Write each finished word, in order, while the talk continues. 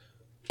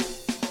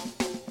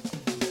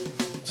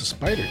to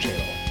Spider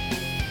Channel.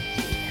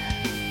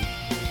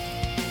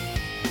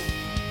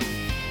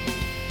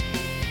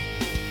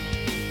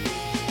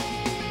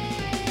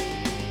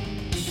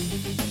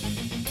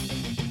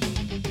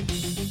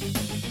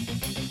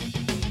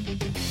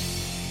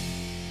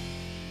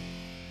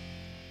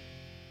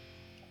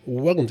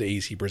 Welcome to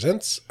AC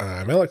Presents.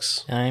 I'm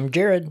Alex. I'm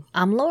Jared.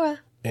 I'm Laura.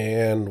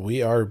 And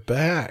we are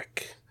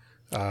back.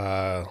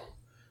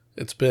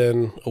 It's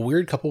been a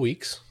weird couple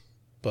weeks,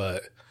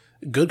 but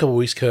a good couple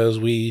weeks because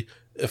we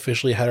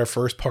officially had our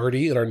first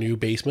party in our new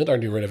basement, our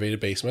new renovated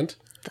basement.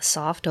 The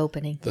soft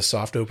opening. The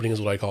soft opening is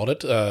what I called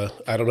it.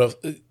 I don't know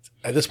if,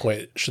 at this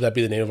point, should that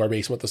be the name of our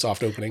basement, the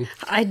soft opening?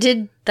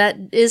 That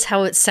is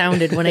how it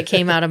sounded when it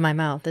came out of my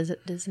mouth,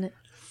 isn't it?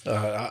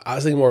 I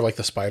was thinking more of like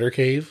the spider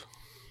cave,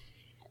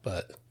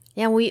 but...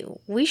 Yeah,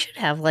 we should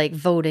have like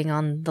voting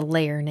on the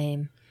layer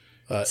name.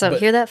 But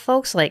hear that,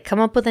 folks? Like, come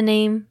up with a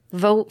name,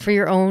 vote for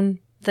your own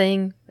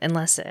thing,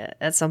 unless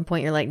at some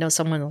point you're like, no,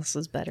 someone else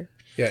is better.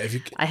 Yeah, if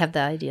you... I have the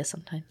idea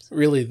sometimes.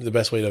 Really, the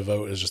best way to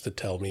vote is just to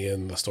tell me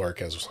in the store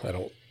because I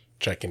don't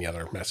check any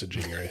other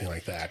messaging or anything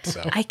like that.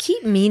 So I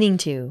keep meaning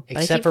to.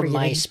 Except for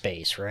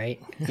MySpace,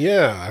 right?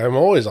 Yeah, I'm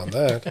always on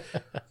that.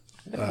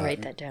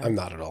 Write that down. I'm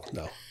not at all,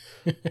 no.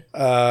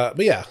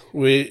 But yeah,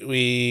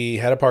 we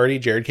had a party.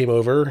 Jared came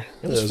over.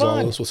 It was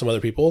fun. With some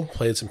other people.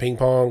 Played some ping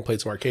pong,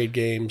 played some arcade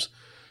games,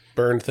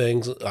 burned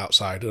things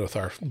outside with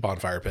our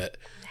bonfire pit.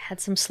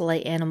 Had some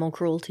slight animal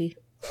cruelty.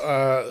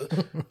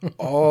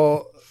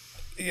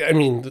 Yeah, I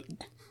mean,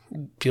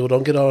 people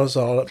don't get on us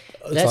all. It's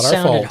That not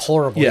sounded our fault.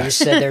 horrible. Yeah. You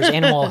said there's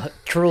animal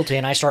cruelty,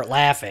 and I start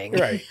laughing.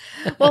 Right.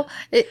 Well,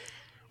 in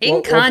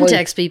Well,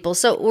 context, people.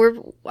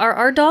 So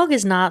our dog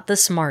is not the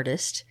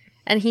smartest,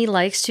 and he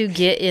likes to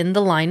get in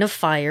the line of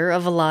fire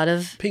of a lot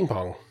of Ping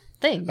pong.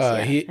 things.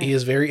 He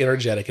is very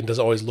energetic and does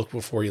always look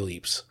before he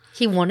leaps.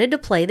 He wanted to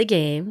play the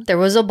game. There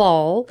was a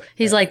ball.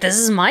 He's like, this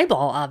is my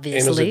ball, obviously.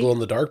 And it was a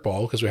glow-in-the-dark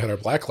ball because we had our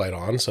black light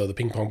on, so the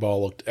ping pong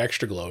ball looked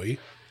extra glowy.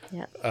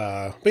 Yeah.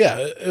 But yeah,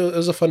 it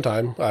was a fun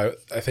time. I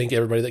think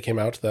everybody that came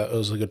out, that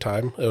was a good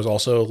time. It was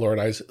also Laura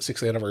and I's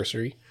 6th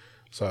anniversary.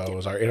 So it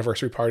was our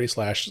anniversary party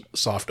 /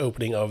 soft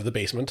opening of the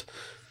basement.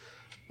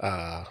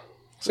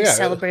 We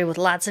celebrated with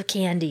lots of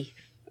candy.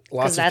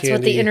 Because that's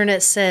what the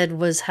internet said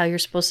was how you're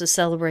supposed to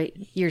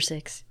celebrate year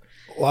 6.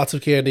 Lots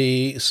of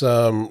candy,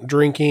 some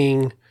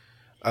drinking,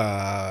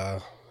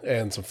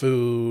 and some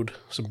food,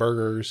 some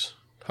burgers,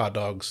 hot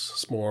dogs,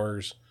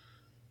 s'mores.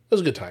 It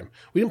was a good time.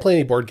 We didn't play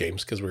any board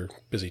games because we were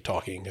busy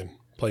talking and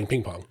playing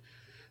ping pong.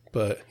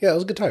 But yeah, it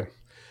was a good time.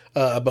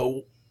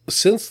 But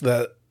since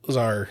that was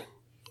our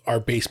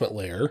basement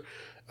lair,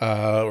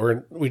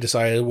 we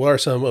decided what are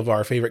some of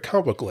our favorite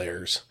comic book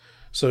lairs.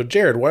 So,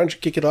 Jared, why don't you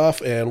kick it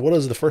off, and what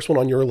is the first one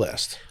on your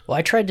list? Well,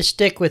 I tried to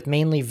stick with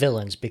mainly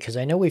villains because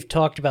I know we've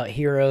talked about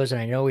heroes, and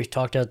I know we've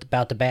talked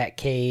about the Bat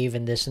Cave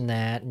and this and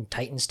that, and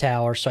Titan's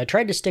Tower, so I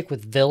tried to stick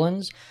with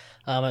villains.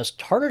 It was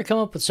harder to come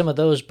up with some of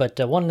those, but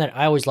one that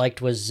I always liked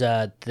was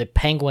the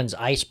Penguin's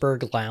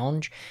Iceberg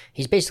Lounge.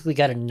 He's basically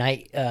got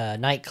a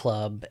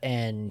nightclub,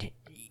 and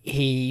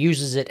he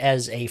uses it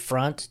as a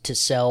front to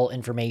sell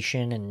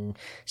information and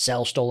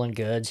sell stolen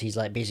goods. He's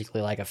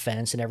basically like a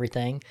fence and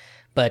everything.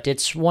 But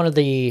it's one of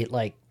the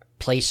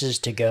places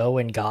to go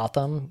in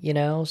Gotham,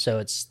 so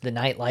it's the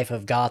nightlife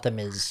of Gotham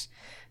is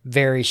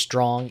very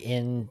strong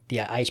in the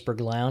Iceberg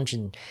Lounge,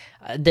 and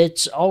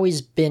that's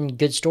always been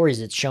good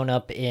stories. It's shown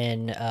up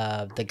in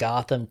the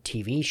Gotham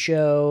TV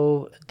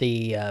show,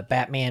 the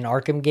Batman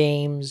Arkham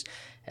games,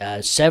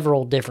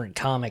 several different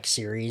comic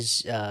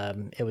series.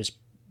 It was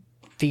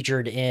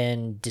featured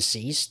in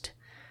Deceased.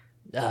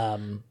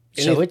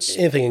 So it's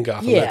anything in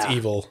Gotham that's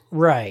evil.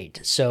 Right.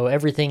 So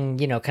everything,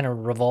 kind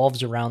of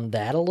revolves around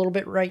that a little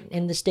bit right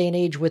in this day and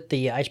age with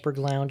the Iceberg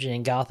Lounge and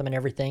in Gotham and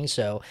everything.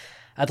 So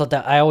I thought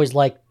that I always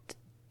liked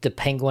the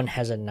Penguin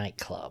has a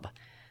nightclub.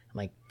 I'm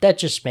like, that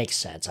just makes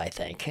sense, I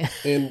think.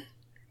 And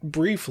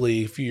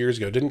briefly, a few years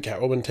ago, didn't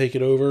Catwoman take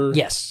it over?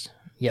 Yes.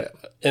 Yep.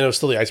 And it was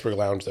still the Iceberg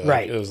Lounge, though.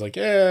 Right. It was like,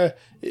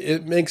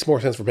 it makes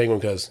more sense for Penguin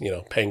because,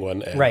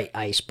 Penguin and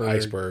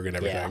Iceberg and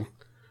everything. Yeah.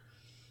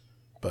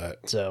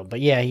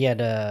 But yeah, he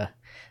had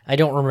I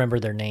don't remember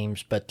their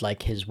names, but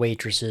his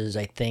waitresses,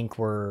 I think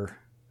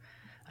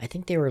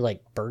they were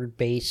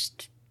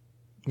bird-based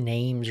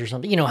names or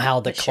something. You know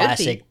how the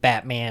classic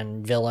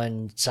Batman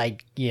villain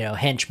side,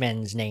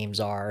 henchmen's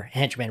names are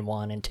Henchman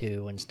 1 and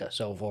 2 and stuff,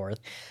 so forth.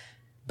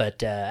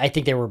 But I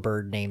think they were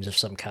bird names of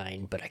some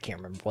kind, but I can't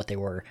remember what they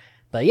were.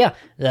 But yeah,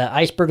 the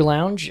Iceberg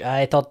Lounge,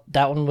 I thought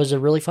that one was a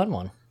really fun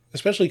one.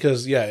 Especially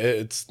because,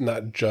 it's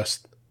not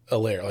just a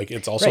lair.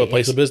 It's also a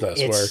place of business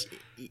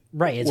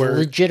it's a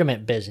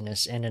legitimate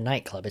business and a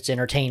nightclub. It's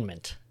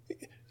entertainment.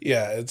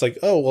 Yeah, it's like,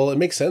 it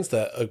makes sense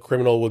that a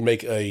criminal would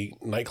make a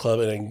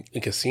nightclub and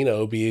a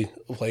casino be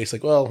a place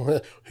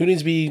who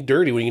needs to be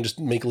dirty when you can just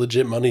make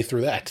legit money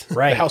through that?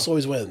 Right. The house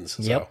always wins.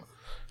 Yep. So.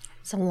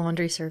 It's a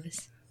laundry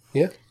service.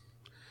 Yeah.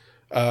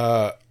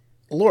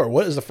 Laura,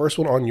 what is the first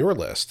one on your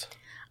list?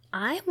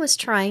 I was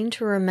trying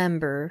to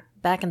remember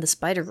back in the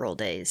Spider-Girl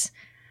days.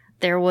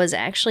 there was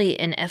actually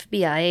an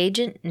FBI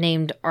agent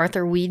named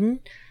Arthur Whedon.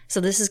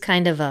 So this is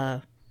kind of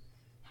a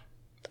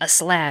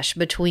slash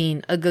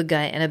between a good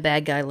guy and a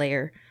bad guy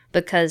layer,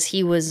 because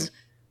he was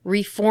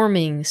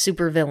reforming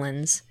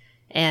supervillains,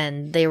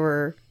 and they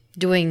were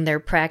doing their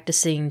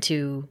practicing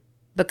to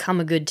become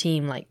a good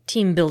team, like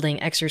team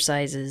building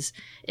exercises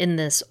in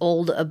this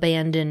old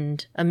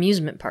abandoned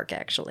amusement park,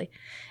 actually.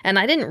 And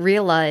I didn't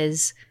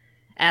realize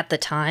at the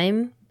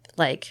time,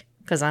 like,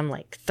 because I'm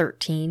like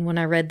 13 when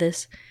I read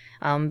this,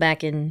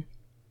 back in,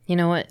 you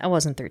know what, I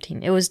wasn't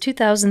 13. It was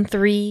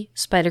 2003,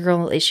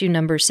 Spider-Girl issue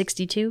number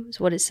 62 is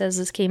what it says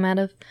this came out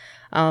of.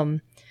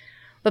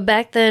 But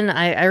back then,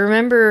 I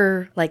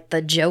remember, like,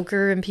 the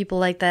Joker and people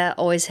like that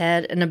always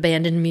had an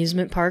abandoned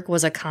amusement park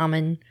was a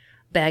common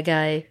bad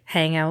guy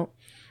hangout.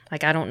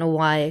 Like, I don't know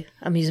why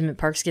amusement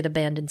parks get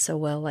abandoned so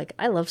well. Like,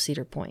 I love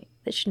Cedar Point.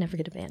 They should never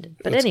get abandoned.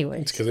 But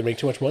anyway. It's because they make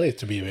too much money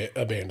to be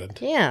abandoned.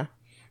 Yeah.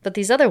 But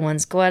these other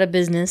ones go out of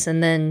business,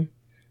 and then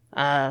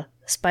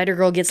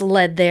Spider-Girl gets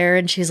led there,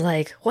 and she's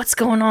like, what's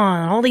going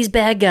on? All these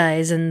bad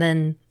guys. And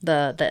then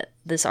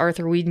this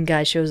Arthur Whedon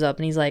guy shows up,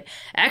 and he's like,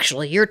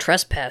 actually, you're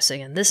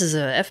trespassing, and this is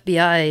a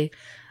FBI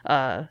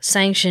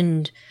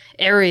sanctioned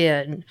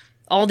area, and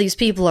all these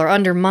people are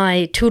under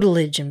my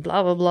tutelage, and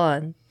blah, blah, blah.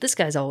 And this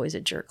guy's always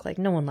a jerk. Like,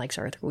 no one likes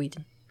Arthur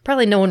Whedon.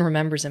 Probably no one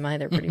remembers him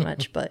either, pretty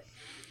much. But,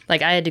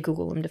 like, I had to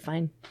Google him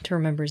to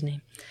remember his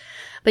name.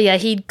 But, yeah,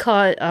 he'd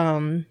caught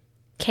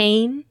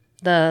Kane,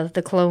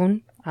 the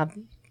clone,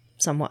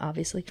 somewhat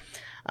obviously.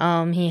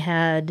 He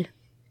had,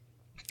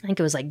 I think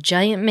it was, like,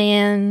 Giant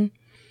Man.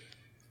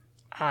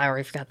 I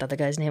already forgot the other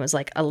guy's name. It was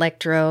like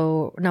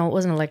Electro. No, it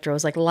wasn't Electro. It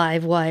was like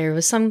Livewire. It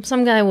was some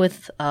guy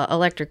with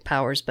electric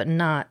powers, but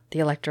not the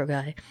Electro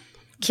guy.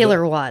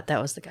 Killer Watt.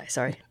 That was the guy.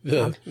 Sorry.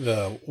 The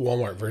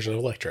Walmart version of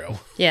Electro.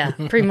 Yeah,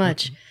 pretty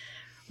much.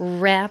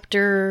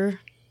 Raptor.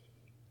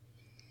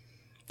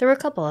 There were a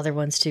couple other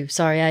ones too.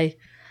 Sorry,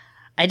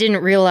 I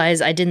didn't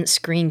realize I didn't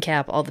screen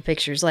cap all the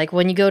pictures. Like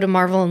when you go to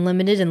Marvel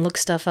Unlimited and look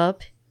stuff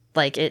up,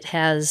 like it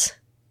has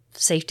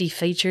safety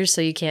features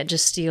so you can't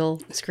just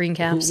steal screen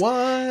caps.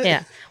 What?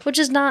 Yeah. Which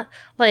is not,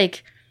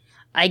 like,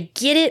 I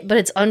get it, but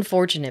it's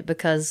unfortunate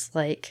because,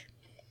 like,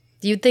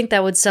 you'd think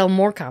that would sell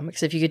more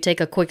comics if you could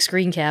take a quick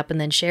screen cap and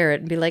then share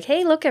it and be like,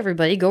 hey, look,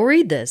 everybody, go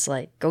read this.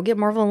 Like, go get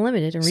Marvel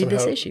Unlimited and read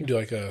this issue. Do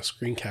like a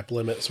screen cap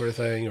limit sort of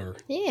thing? Or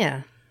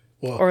yeah.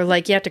 Well, or,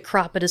 like, you have to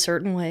crop it a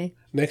certain way.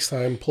 Next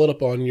time, pull it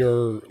up on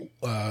your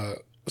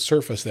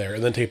Surface there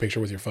and then take a picture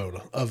with your phone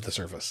of the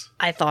Surface.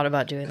 I thought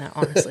about doing that,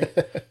 honestly.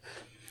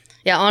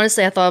 Yeah,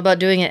 honestly, I thought about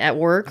doing it at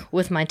work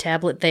with my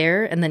tablet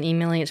there and then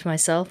emailing it to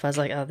myself. I was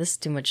like, oh, this is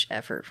too much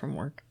effort from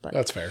work. But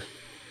that's fair.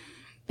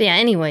 But yeah,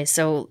 anyway,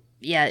 so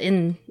yeah,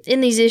 in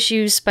these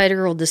issues,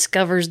 Spider-Girl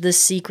discovers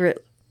this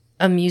secret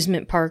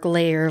amusement park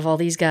lair of all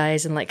these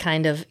guys and like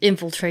kind of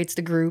infiltrates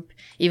the group,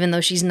 even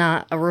though she's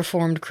not a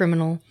reformed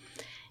criminal.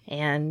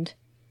 And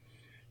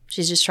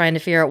she's just trying to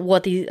figure out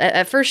what these...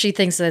 At first, she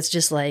thinks that's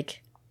just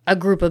like a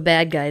group of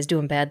bad guys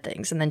doing bad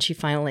things. And then she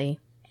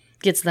finally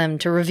gets them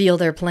to reveal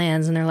their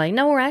plans, and they're like,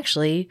 no, we're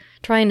actually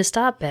trying to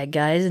stop bad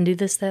guys and do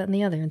this, that, and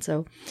the other. And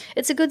so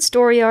it's a good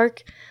story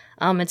arc.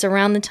 It's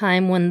around the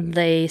time when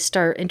they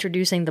start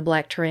introducing the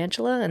Black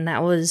Tarantula, and I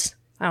always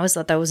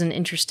thought that was an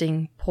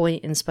interesting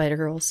point in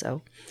Spider-Girl.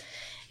 So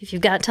if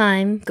you've got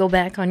time, go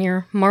back on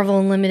your Marvel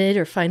Unlimited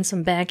or find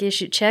some back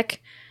issue.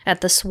 Check at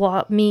the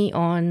swap meet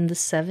on the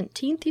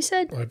 17th, you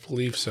said? I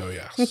believe so,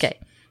 yes. Okay.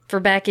 For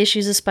back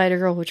issues of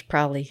Spider-Girl, which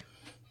probably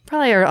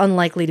are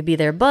unlikely to be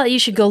there, but you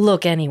should go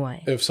look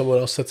anyway. If someone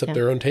else sets up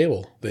their own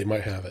table, they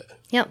might have it.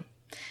 Yep.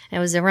 And it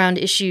was around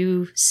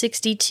issue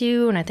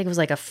 62, and I think it was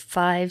like a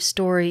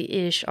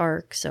 5-story-ish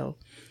arc, so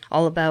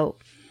all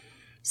about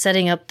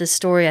setting up this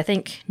story. I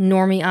think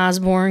Normie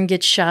Osborn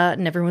gets shot,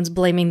 and everyone's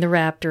blaming the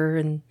Raptor,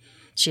 and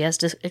she has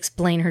to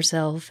explain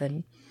herself,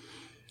 and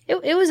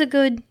it was a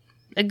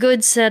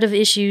good set of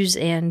issues,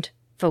 and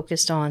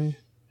focused on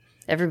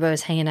everybody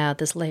was hanging out at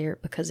this lair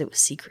because it was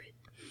secret.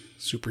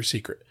 Super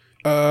secret.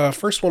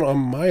 First one on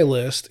my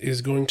list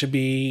is going to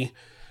be,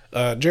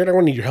 Jared, I'm going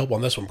to need your help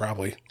on this one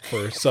probably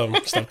for some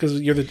stuff because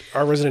you're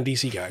our resident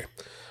DC guy.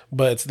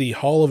 But it's the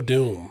Hall of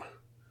Doom,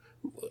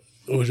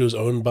 which was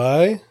owned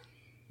by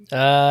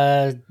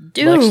Lex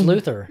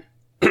Luthor.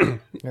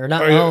 Or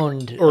not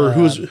owned. Or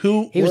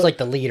who? He was like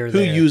the leader who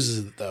there. Who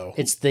uses it though?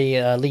 It's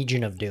the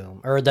Legion of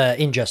Doom, or the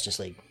Injustice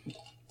League.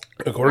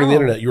 According to the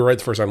internet, you were right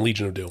the first time,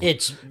 Legion of Doom.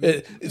 It's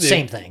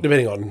same thing.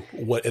 Depending on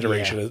what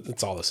iteration,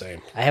 it's all the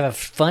same. I have a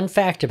fun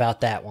fact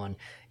about that one.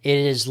 It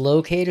is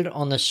located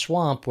on the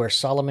swamp where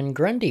Solomon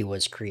Grundy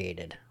was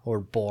created, or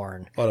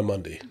born. On a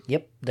Monday.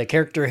 Yep. The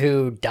character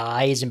who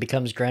dies and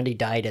becomes Grundy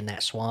died in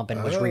that swamp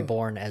and was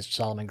reborn as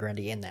Solomon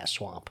Grundy in that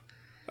swamp.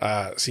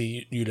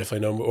 See, you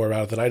definitely know more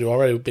about it than I do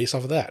already based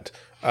off of that.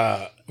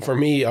 For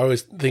me, I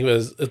always think of it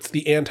as it's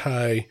the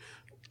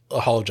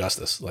anti-Hall of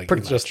Justice. Like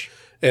Pretty it's much. Just...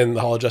 And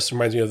the Hall of Justice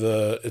reminds me of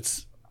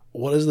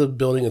what is the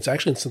building? It's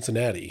actually in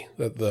Cincinnati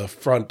that the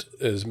front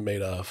is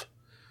made of.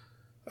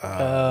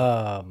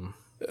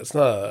 It's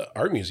not an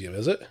art museum,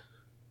 is it?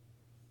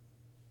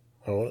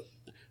 Oh,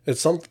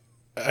 it's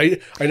I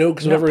know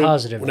because Not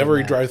positive whenever on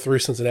we that. drive through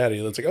Cincinnati,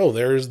 it's like, oh,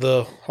 there's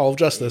the Hall of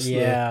Justice.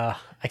 Yeah,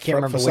 I can't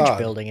front remember facade. which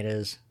building it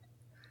is.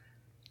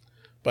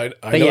 But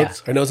I But know yeah.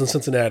 I know it's in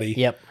Cincinnati.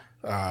 Yep,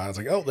 I was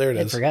like, oh, there it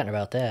I'd is. forgotten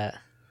about that.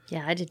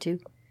 Yeah, I did too.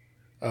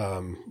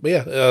 But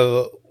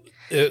yeah,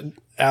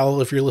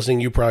 Al, if you're listening,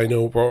 you probably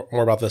know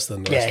more about this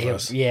than the rest of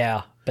us.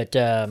 Yeah. But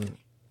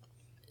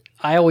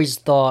I always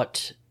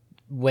thought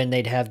when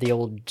they'd have the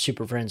old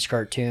Super Friends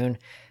cartoon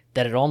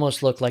that it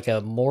almost looked like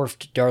a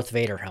morphed Darth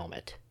Vader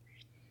helmet.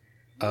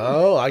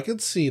 Oh, I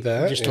could see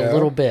that. Just yeah. a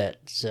little bit.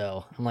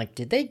 So I'm like,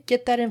 did they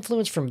get that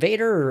influence from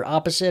Vader or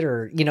opposite,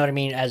 or you know what I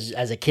mean? As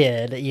a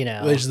kid, you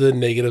know, There's the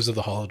negatives of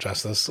the Hall of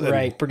Justice.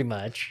 right? Pretty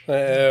much.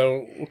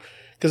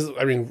 Because,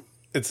 I mean,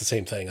 it's the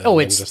same thing. Oh, I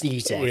mean, it's the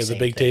exact we have the same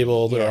big thing.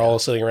 table. They're Yeah. all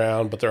sitting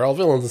around, but they're all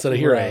villains instead of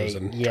heroes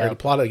Right, and yeah. trying to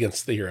plot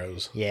against the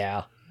heroes.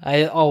 Yeah.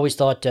 I always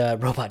thought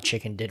Robot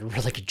Chicken did a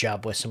really good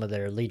job with some of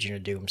their Legion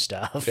of Doom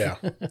stuff. Yeah.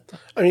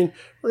 I mean,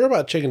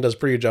 Robot Chicken does a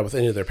pretty good job with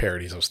any of their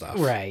parodies of stuff.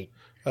 Right.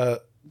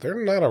 They're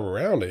not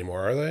around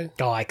anymore, are they?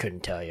 Oh, I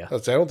couldn't tell you. I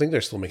don't think they're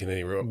still making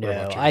any Robot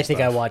No, Chicken I think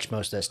stuff. I watched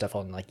most of that stuff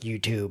on like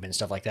YouTube and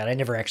stuff like that. I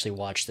never actually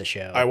watched the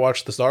show. I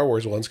watched the Star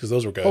Wars ones because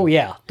those were good. Oh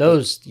yeah,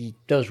 those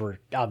were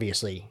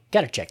obviously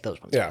got to check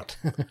those ones Yeah.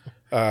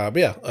 out. But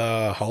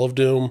yeah, Hall of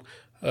Doom.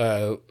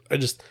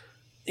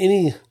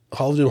 Any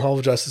Hall of Doom, Hall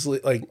of Justice,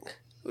 like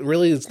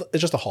really, it's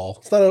just a hall.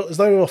 It's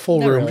not even a full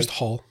Not room, really. just a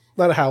hall.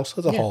 Not a house.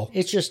 It's a Yeah, hall.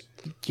 it's just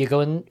you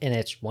go in and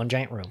it's one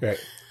giant room. Right.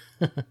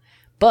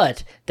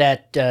 But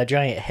that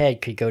giant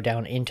head could go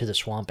down into the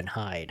swamp and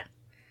hide.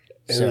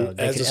 So And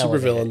they as could a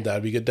supervillain, elevate it.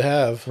 that'd be good to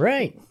have.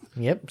 Right.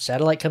 Yep.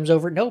 Satellite comes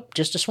over. Nope,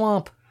 just a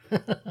swamp.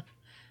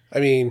 I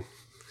mean,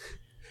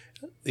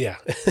 yeah,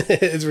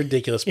 it's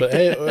ridiculous, but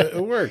hey,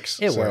 it works.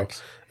 It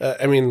works.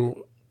 I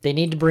mean, They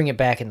need to bring it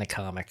back in the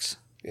comics.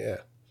 yeah,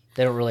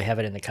 They don't really have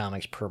it in the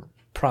comics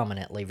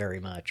prominently very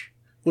much.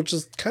 which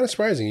is kind of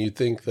surprising. You'd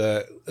think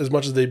that as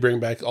much as they bring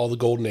back all the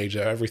golden age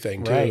of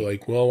everything too, Right.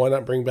 like, well, why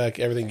not bring back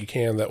everything you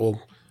can that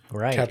will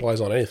Right. capitalize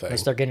on anything?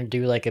 Unless they're going to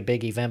do like a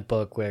big event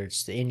book where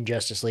it's the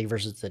Injustice League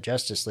versus the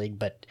Justice League,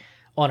 but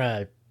on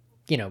a,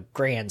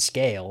 grand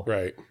scale.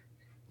 Right.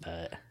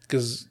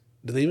 Because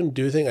did they even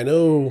do anything? I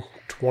know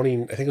I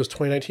think it was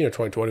 2019 or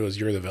 2020 was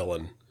You're the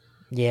Villain.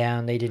 Yeah,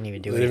 and they didn't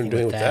even do They didn't anything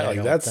do with anything that, with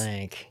that. I Like, don't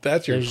think.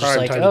 that's your It was prime just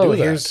like, time to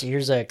do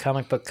here's a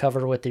comic book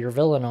cover with your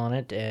villain on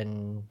it,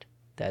 and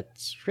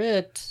that's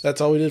it. That's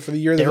all we did for the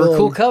Year of the They were Villain.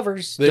 cool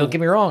covers. Don't get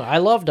me wrong. I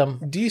loved them.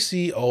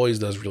 DC always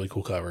does really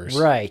cool covers.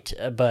 Right,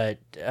 but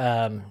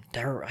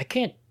I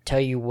can't tell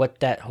you what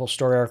that whole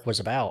story arc was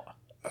about.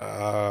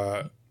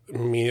 I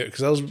mean, because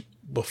that was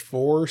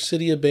before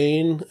City of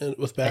Bane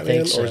with Batman,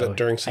 think so. or was it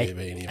during City of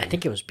Bane? Even? I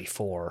think it was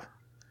before.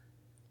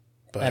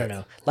 But I don't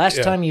know. Last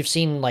yeah. time you've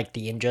seen like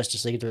the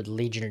Injustice League or the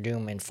Legion of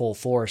Doom in full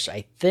force,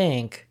 I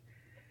think,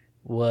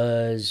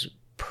 was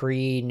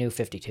pre New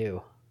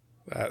 52.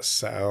 That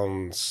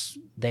sounds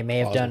They may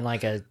have done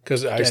like a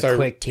because I a started.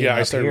 quick team Yeah,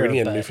 I up started here, reading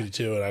it in but- New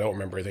 52, and I don't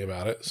remember anything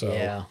about it. So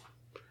yeah.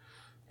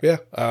 yeah.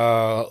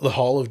 The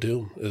Hall of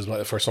Doom is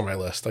the first on my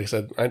list. Like I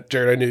said,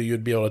 Jared, I knew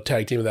you'd be able to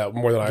tag team with that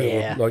more than I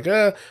Yeah. would. Like,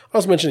 I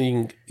was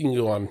mentioning you can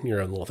go on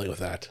your own little thing with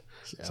that.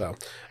 So,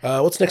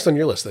 what's next on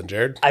your list then,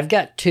 Jared? I've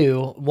got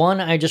two. One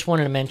I just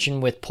wanted to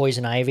mention with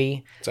Poison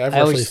Ivy. So I have I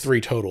roughly always-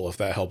 3 total, if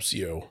that helps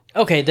you.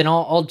 Okay, then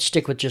I'll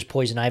stick with just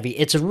Poison Ivy.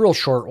 It's a real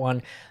short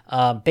one.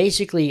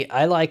 Basically,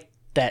 I like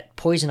that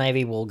Poison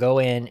Ivy will go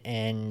in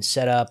and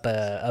set up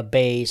a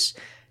base.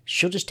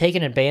 She'll just take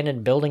an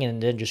abandoned building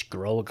and then just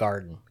grow a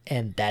garden,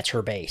 and that's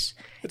her base.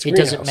 It's a It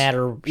doesn't greenhouse.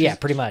 matter, yeah,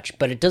 pretty much.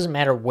 But it doesn't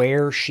matter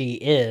where she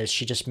is.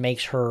 She just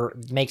makes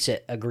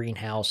it a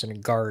greenhouse and a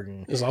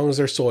garden. As long as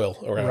there's soil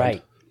around.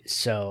 Right.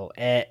 So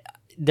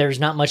there's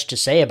not much to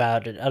say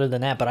about it other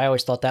than that, but I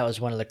always thought that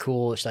was one of the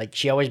coolest. Like,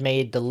 she always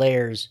made the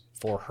Lairs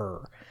for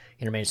her.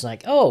 You know what I mean? It's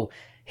like, oh,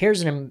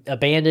 here's an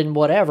abandoned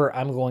whatever.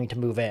 I'm going to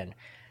move in.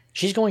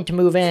 She's going to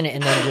move in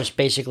and then just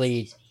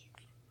basically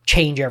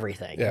change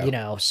everything,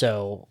 Yeah.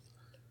 So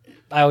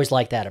I always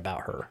like that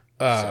about her.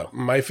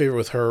 My favorite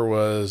with her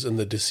was in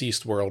the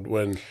Deceased world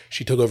when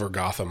she took over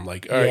Gotham.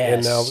 Like, all right,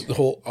 and now Yes.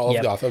 all Yep.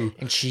 of Gotham.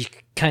 And she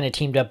kind of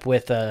teamed up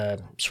with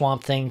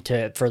Swamp Thing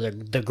for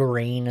the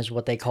green is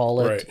what they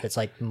call it. Right. It's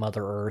like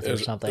Mother Earth or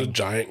There's a something.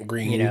 giant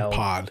green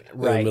pod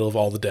in the right. middle of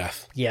all the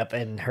death. Yep,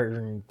 and her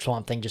and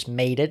Swamp Thing just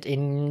made it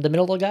in the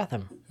middle of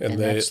Gotham. And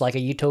they- that's like a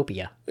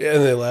utopia.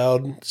 And they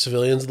allowed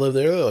civilians to live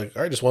there. They're like,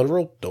 all right, just one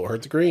rule: don't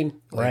hurt the green.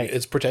 Like, Right.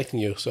 it's protecting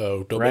you,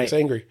 so don't Right. make us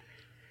angry.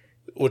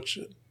 Which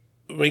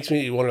makes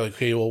me wonder, like,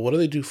 okay, well, what do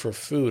they do for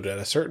food at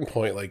a certain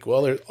point? Like,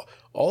 well,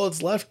 all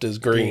that's left is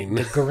green.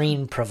 The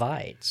green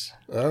provides.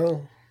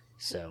 Oh,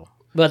 So,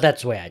 but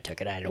that's the way I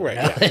took it. I don't Right,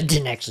 know. yeah. I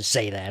didn't actually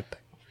say that. But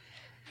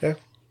yeah,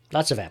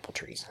 lots of apple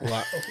trees.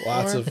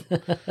 lots of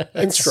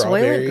and Soylent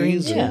strawberries.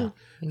 greens. and- Yeah,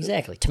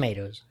 exactly.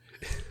 Tomatoes.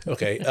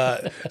 Okay,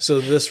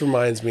 so this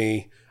reminds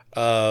me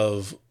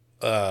of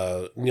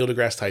Neil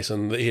deGrasse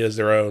Tyson. He has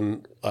their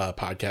own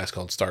podcast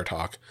called Star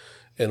Talk,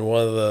 and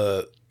one of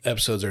the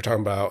episodes they're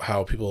talking about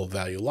how people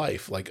value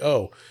life. Like,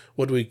 oh,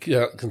 what do we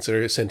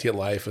consider sentient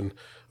life? And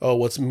oh,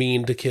 what's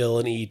mean to kill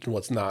and eat and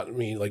what's not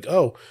mean. Like,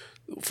 oh,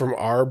 from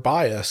our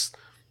bias,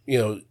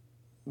 the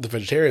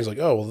vegetarians like,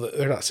 oh, well,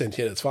 they're not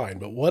sentient, it's fine.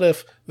 But what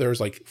if there's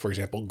like, for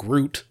example,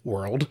 Groot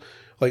world,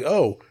 like,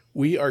 oh,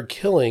 we are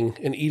killing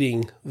and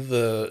eating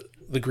the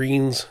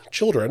Greens'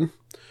 children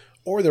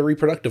or their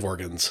reproductive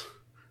organs.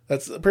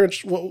 That's pretty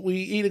much what we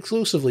eat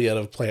exclusively out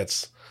of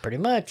plants. Pretty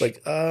much.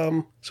 Like,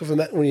 so from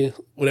that,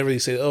 whenever you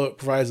say, oh, it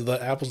provides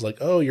the apples, like,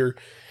 oh, you're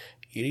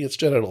eating its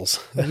genitals.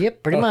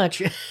 Yep, pretty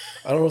much.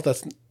 I don't know if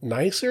that's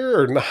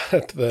nicer or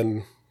not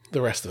than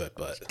the rest of it,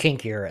 but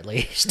kinkier at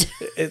least.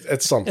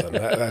 It's something,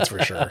 that's for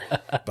sure.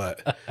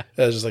 But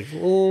it was just like,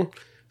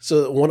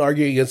 so one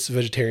argument against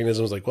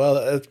vegetarianism was like, well,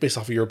 that's based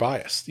off of your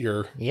bias,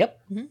 your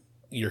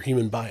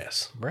human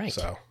bias, right?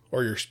 So,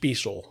 or your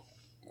special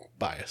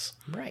bias,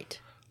 right?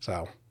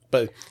 So,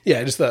 but yeah,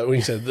 I just thought when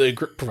you said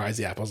it provides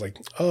the apple, I was like,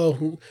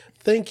 oh,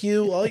 thank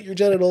you, I'll eat your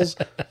genitals.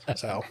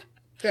 So,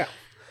 yeah.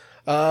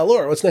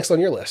 Laura, what's next on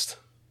your list?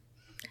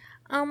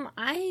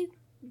 I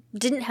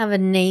didn't have a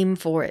name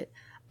for it,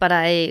 but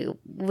I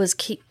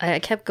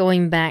kept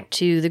going back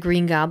to the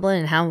Green Goblin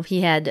and how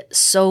he had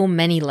so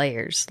many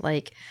layers.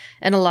 Like,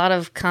 in a lot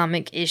of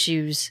comic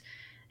issues,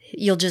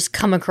 you'll just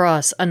come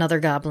across another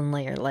goblin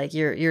layer. Like,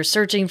 you're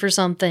searching for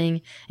something,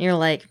 and you're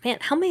like, man,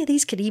 how many of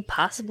these could he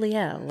possibly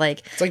have?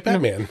 Like, it's like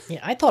Batman. Yeah,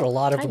 I thought a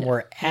lot of them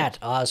were at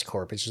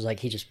Oscorp. It's just like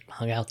he just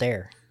hung out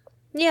there.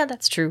 Yeah,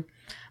 that's true.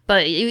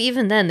 But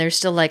even then, there's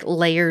still like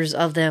layers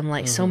of them,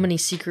 like so many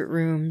secret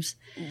rooms.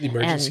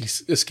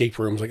 Emergency escape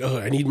rooms. Like, oh,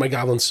 I need my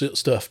goblin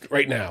stuff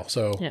right now.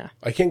 So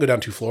I can't go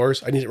down 2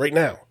 floors. I need it right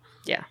now.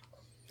 Yeah.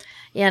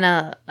 Yeah,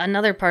 and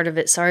another part of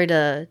it, sorry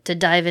to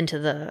dive into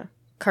the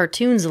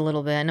cartoons a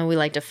little bit. I know we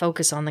like to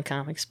focus on the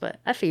comics, but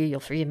I figure you'll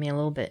forgive me a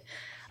little bit.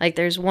 Like,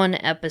 there's one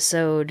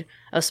episode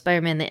of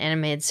Spider-Man the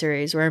Animated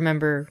Series where I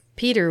remember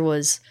Peter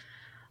was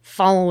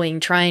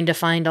trying to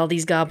find all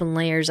these goblin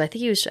layers. I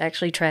think he was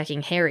actually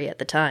tracking Harry at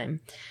the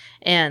time.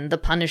 And the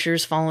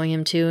Punisher's following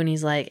him too, and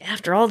he's like,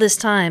 after all this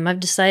time,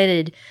 I've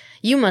decided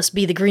you must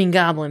be the Green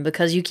Goblin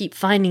because you keep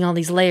finding all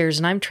these layers,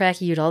 and I'm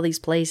tracking you to all these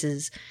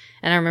places.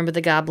 And I remember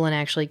the Goblin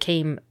actually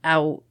came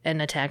out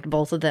and attacked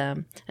both of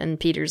them.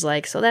 And Peter's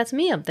like, so that's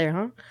me up there,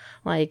 huh?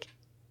 Like,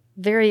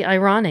 very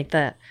ironic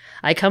that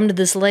I come to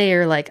this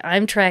layer, like,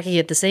 I'm tracking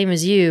it the same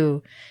as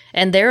you,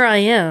 and there I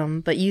am,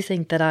 but you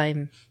think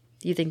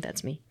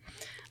that's me.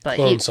 But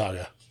Clone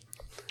Saga.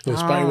 With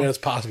Spider-Man, it's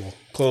possible.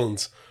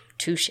 Clones.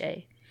 Touche.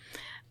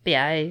 But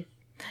yeah,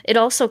 it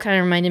also kind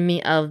of reminded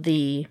me of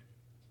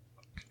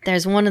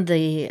there's one of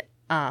the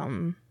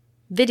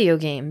video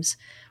games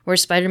where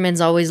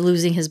Spider-Man's always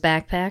losing his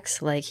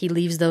backpacks. Like, he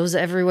leaves those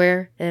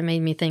everywhere. It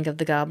made me think of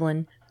the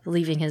Goblin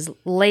leaving his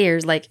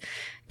layers. Like,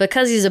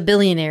 because he's a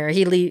billionaire,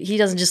 he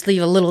doesn't just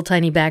leave a little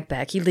tiny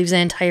backpack. He leaves an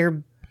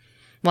entire,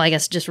 well, I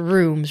guess just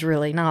rooms,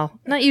 really. No,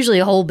 not usually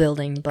a whole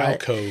building, but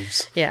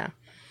alcoves. Yeah,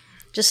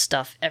 just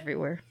stuff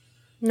everywhere.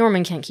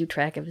 Norman can't keep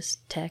track of his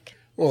tech.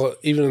 Well,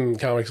 even in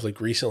comics like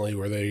recently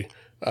where they,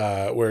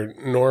 where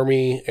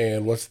Normie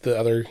and what's the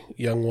other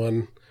young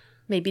one?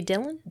 Maybe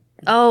Dylan?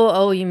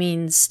 Oh, you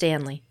mean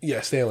Stanley.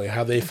 Yeah, Stanley.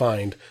 How they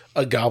find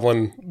a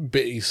goblin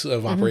base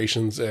of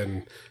operations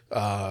and,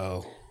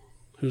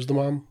 who's the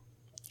mom?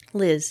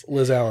 Liz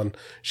Allen.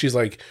 She's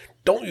like,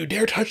 don't you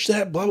dare touch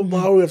that, blah, blah,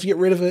 blah. We have to get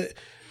rid of it.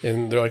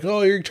 And they're like,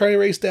 oh, you're trying to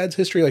erase Dad's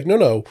history. Like,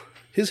 no.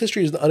 His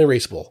history is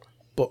unerasable.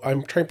 But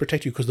I'm trying to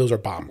protect you because those are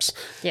bombs.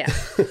 Yeah.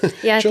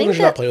 Yeah, Children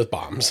should not play with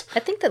bombs. I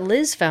think that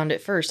Liz found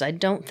it first. I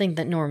don't think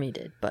that Normie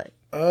did, but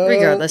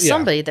regardless,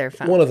 somebody there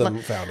found it. One of them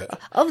found it.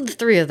 Of the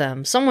 3 of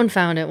them, someone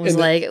found it and was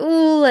like,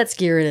 ooh, let's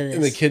get rid of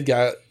this.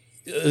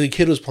 And the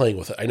kid was playing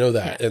with it. I know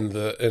that.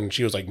 Yeah. And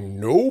she was like,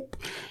 nope.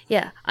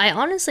 Yeah. I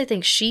honestly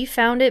think she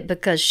found it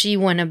because she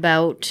went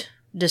about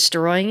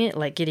destroying it,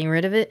 like getting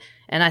rid of it.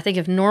 And I think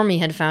if Normie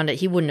had found it,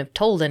 he wouldn't have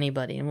told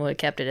anybody and would have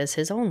kept it as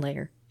his own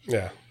lair.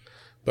 Yeah.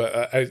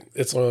 But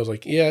it's when I was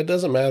like, yeah, it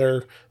doesn't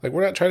matter. Like,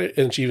 we're not trying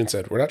to, and she even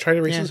said, we're not trying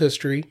to erase his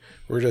history.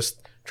 We're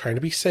just trying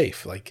to be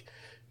safe. Like,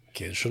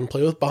 kids shouldn't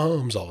play with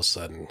bombs all of a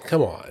sudden.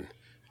 Come on.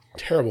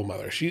 Terrible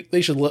mother.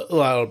 They should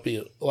allow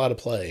to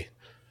play.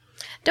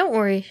 Don't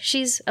worry.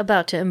 She's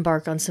about to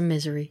embark on some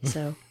misery,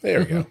 so. There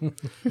we go.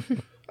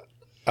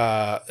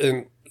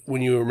 And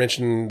when you were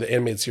mentioning the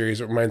animated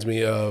series, it reminds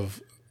me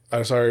of,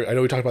 I'm sorry, I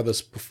know we talked about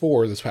this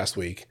before this past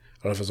week.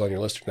 I don't know if it was on your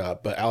list or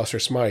not, but Alistair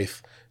Smythe,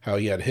 how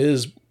he had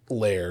his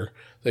lair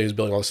that he was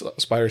building all the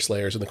spider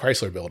slayers in the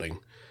Chrysler building.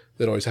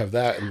 They'd always have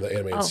that in the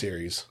animated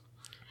series.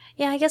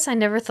 Yeah, I guess I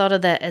never thought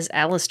of that as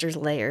Alistair's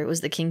lair. It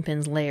was the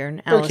Kingpin's lair,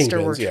 and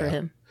Alistair worked for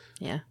him.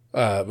 Yeah.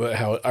 But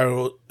how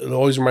it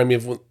always reminded me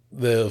of when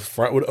the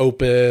front would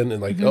open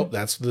and like, oh,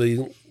 that's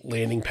the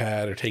landing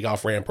pad or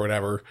takeoff ramp or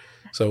whatever.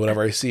 So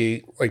whenever I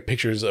see like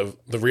pictures of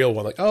the real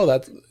one, like, oh,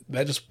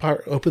 that just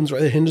opens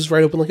right, it hinges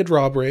right open like a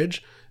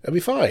drawbridge. That'd be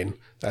fine.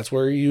 That's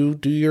where you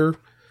do your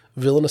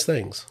villainous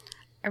things.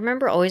 I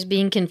remember always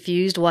being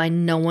confused why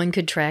no one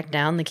could track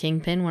down the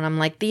Kingpin when I'm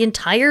like, the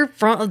entire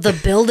front of the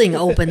building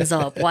opens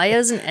up. Why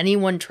isn't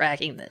anyone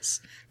tracking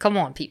this? Come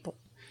on, people.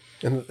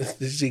 And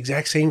it's the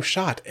exact same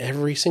shot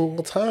every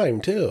single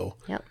time, too.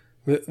 Yep.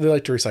 They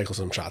like to recycle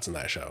some shots in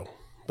that show.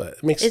 But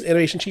it makes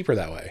animation cheaper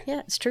that way. Yeah,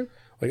 it's true.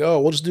 Like, oh,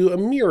 we'll just do a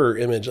mirror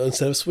image.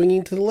 Instead of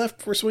swinging to the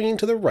left, we're swinging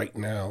to the right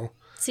now.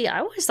 See, I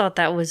always thought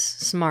that was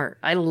smart.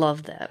 I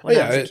loved that when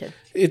I was a kid.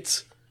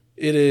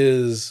 It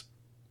is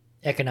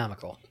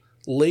Economical.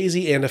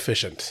 lazy and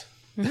efficient.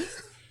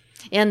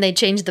 And they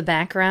changed the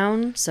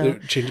background. So They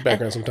change the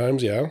background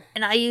sometimes, yeah.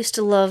 And I used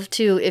to love,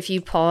 too, if you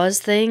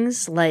pause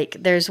things. Like,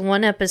 there's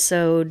one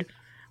episode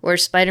where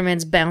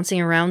Spider-Man's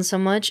bouncing around so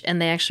much,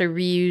 and they actually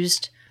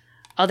reused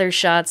other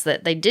shots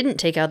that they didn't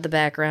take out the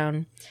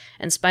background.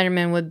 And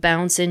Spider-Man would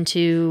bounce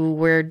into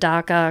where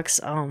Doc Ock's,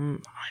 I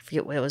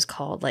forget what it was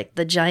called, like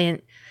the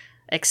giant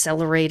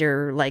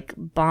accelerator, like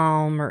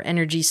bomb or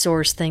energy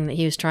source thing that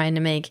he was trying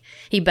to make.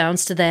 He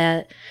bounced to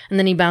that, and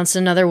then he bounced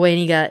another way, and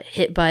he got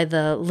hit by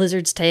the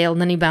lizard's tail, and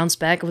then he bounced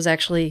back. It was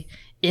actually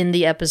in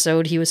the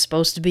episode he was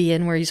supposed to be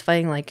in, where he's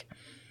fighting like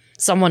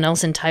someone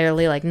else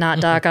entirely, like not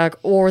Doc Ock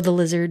or the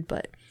lizard.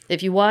 But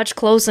if you watch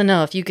close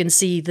enough, you can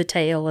see the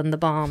tail and the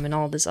bomb and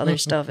all this other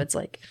stuff. It's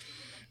like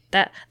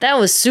that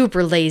was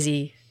super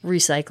lazy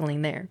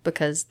recycling there,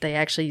 because they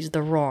actually used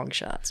the wrong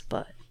shots.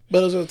 But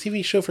it was a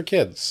TV show for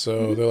kids,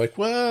 so they're like,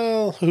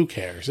 well, who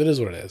cares? It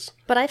is what it is.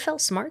 But I felt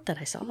smart that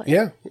I saw it.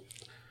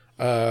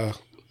 Yeah.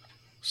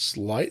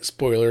 Slight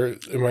spoiler,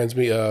 it reminds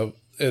me of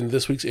in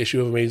this week's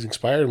issue of Amazing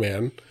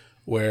Spider-Man,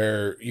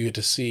 where you get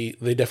to see,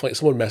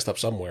 someone messed up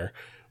somewhere,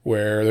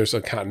 where there's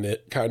a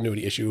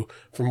continuity issue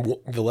from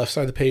the left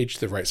side of the page to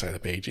the right side of the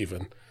page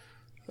even.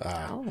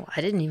 I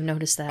didn't even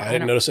notice that. I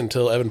didn't notice it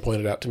until Evan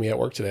pointed it out to me at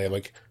work today. I'm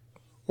like,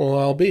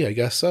 well, I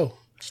guess so.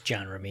 It's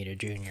John Romita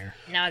Jr.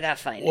 Now I got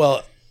to find it.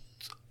 Well,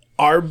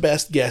 our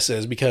best guess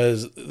is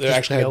because they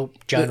actually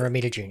John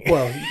Romita Jr.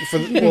 Well,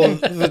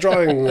 the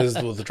drawing is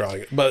the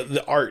drawing, but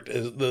the art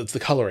is the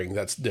coloring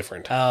that's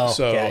different. Oh,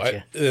 so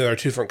gotcha. There are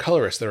two different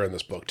colorists that are in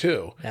this book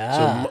too.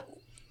 Ah. So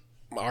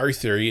our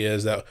theory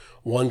is that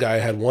one guy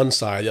had one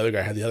side, the other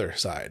guy had the other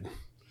side.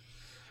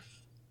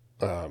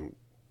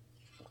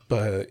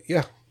 But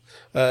yeah,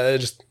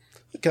 just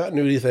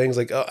continuity things.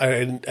 Like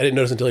I didn't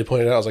notice until he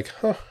pointed it out. I was like,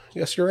 huh,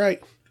 yes, you're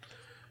right.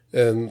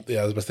 And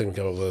yeah, the best thing we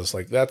come up with is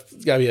like that's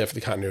gotta be it for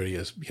the continuity,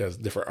 is because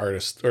different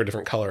artists or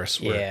different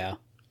colorists were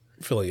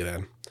filling it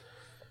in.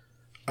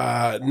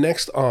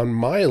 Next on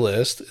my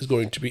list is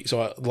going to be,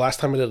 so the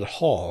last time I did a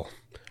haul,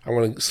 I'm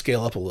going to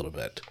scale up a little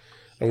bit.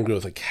 I'm going to go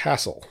with a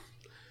castle.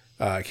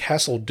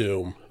 Castle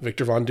Doom,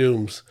 Victor Von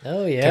Doom's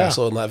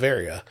castle in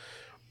Latveria.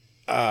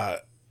 I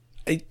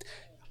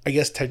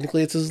guess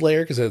technically it's his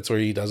lair because that's where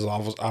he does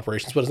all of his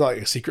operations, but it's not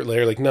like a secret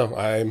lair. Like,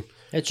 no,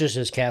 it's just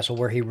his castle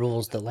where he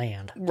rules the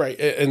land. Right.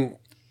 And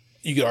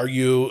you could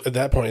argue at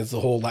that point it's the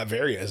whole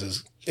Latveria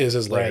is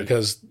his lair,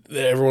 because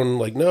everyone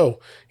like, no,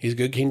 he's a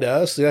good king to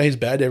us. Yeah, he's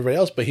bad to everybody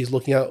else, but he's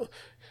looking out.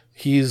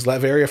 He's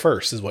Latveria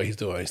first is what he's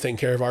doing. He's taking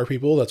care of our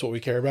people. That's what we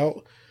care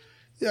about.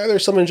 Yeah,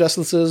 there's some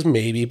injustices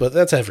maybe, but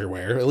that's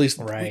everywhere. At least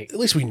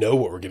we know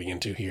what we're getting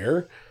into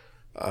here.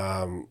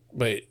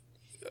 But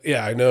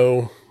yeah, I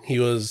know he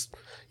was,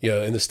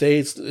 in the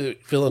States,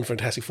 villain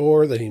Fantastic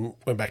Four. Then he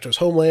went back to his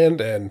homeland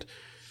and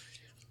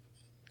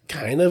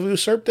kind of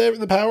usurped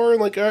the power.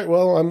 And like, all right,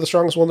 well, I'm the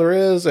strongest one there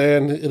is,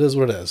 and it is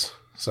what it is.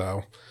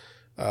 So,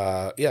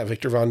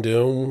 Victor Von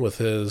Doom with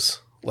his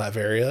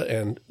Latveria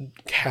and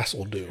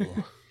Castle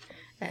Doom.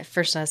 At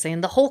first I was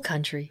saying the whole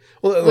country,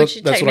 well,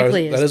 which that's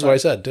technically that is what I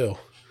said too.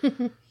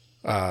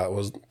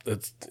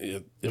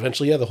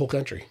 Eventually the whole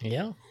country.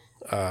 Yeah.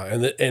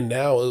 And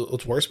now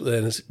what's worse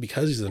than is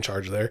because he's in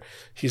charge there,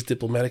 he's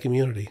diplomatic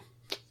immunity.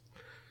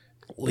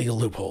 Legal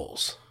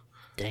loopholes.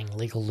 Dang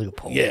legal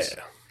loopholes. Yeah.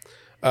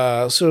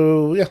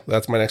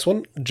 That's my next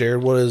one.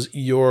 Jared, what is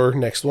your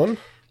next one?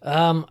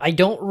 I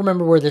don't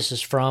remember where this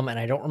is from, and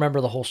I don't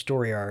remember the whole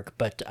story arc,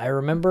 but I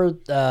remember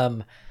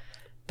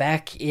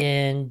back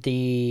in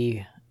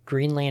the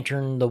Green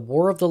Lantern, the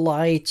War of the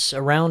Lights,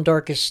 around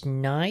Darkest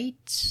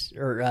Night,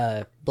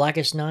 or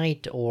Blackest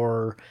Night,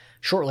 or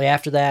shortly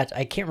after that.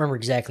 I can't remember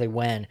exactly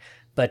when,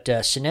 but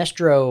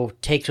Sinestro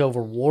takes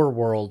over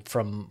Warworld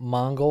from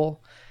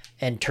Mongol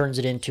and turns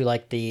it into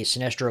like the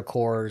Sinestro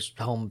Corps'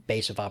 home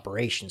base of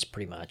operations,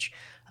 pretty much.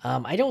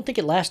 I don't think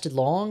it lasted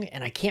long,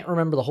 and I can't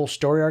remember the whole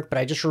story arc, but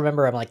I just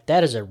remember I'm like,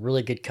 that is a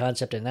really good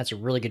concept, and that's a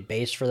really good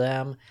base for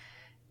them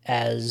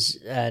as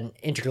an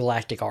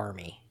intergalactic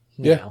army.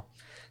 You know?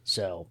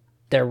 So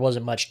there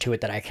wasn't much to it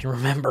that I can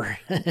remember.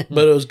 But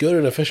it was good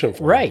and efficient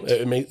for right.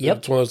 them.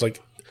 It's one of those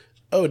like,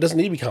 oh, it doesn't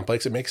need to be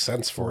complex. It makes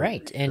sense for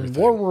right. And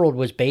everything. Warworld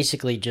was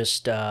basically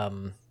just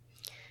it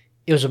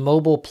was a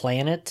mobile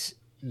planet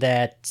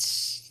that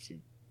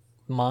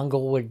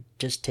Mongol would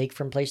just take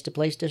from place to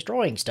place,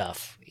 destroying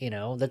stuff.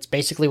 That's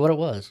basically what it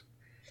was.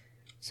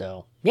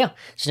 So yeah,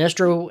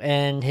 Sinestro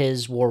and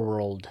his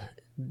Warworld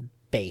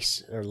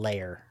base or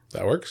lair.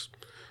 That works.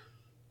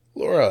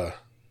 Laura,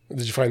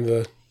 did you find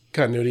the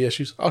continuity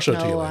issues? I'll show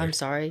it to you later. I'm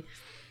sorry.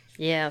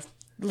 Yeah,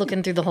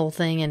 looking through the whole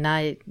thing and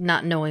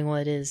not knowing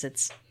what it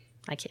is,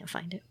 I can't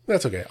find it.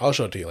 That's okay. I'll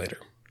show it to you later.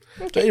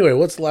 Okay. So anyway,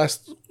 what's the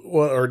last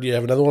one, or do you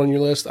have another one on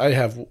your list? I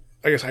have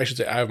I guess I should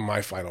say I have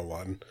my final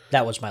one.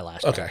 That was my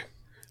last one. Okay.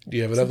 Do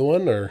you have another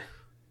one or?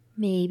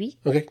 Maybe.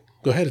 Okay,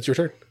 go ahead. It's your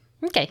turn.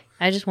 Okay.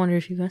 I just wondered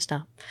if you're going to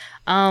stop.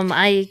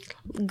 I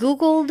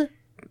Googled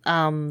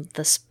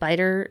the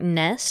spider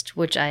nest,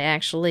 which I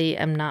actually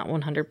am not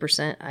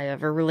 100% I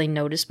ever really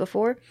noticed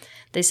before.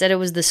 They said it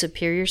was the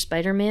Superior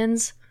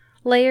Spider-Man's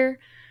lair,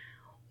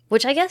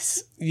 which I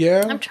guess...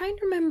 Yeah. I'm trying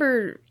to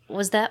remember,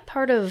 was that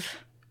part of...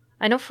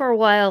 I know for a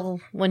while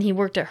when he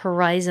worked at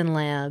Horizon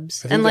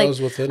Labs. I think that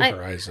was within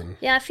Horizon.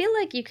 Yeah, I feel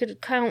like you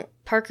could count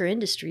Parker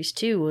Industries,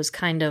 too, was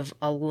kind of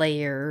a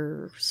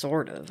layer,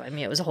 sort of. I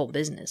mean, it was a whole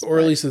business. Or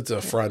at least it's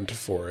a front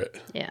for it.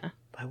 Yeah.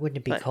 Why wouldn't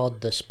it be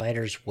called the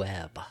Spider's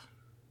Web?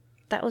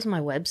 That was my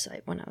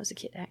website when I was a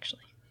kid,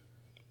 actually.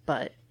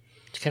 But...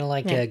 It's kind of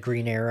like a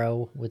Green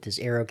Arrow with his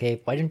arrow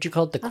cape. Why didn't you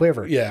call it the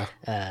Quiver? Yeah.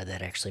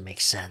 That actually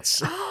makes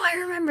sense. Oh, I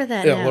remember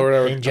that Yeah, now. Laura and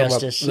I were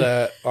Injustice. talking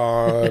about that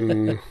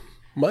on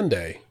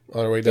Monday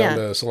on our way down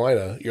to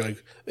Salina. You're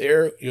like,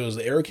 it was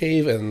the Arrow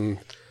Cave and...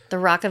 The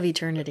Rock of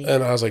Eternity.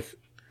 And I was like,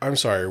 I'm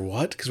sorry,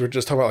 what? Because we're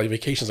just talking about like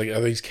vacations. Like,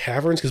 are these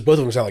caverns? Because both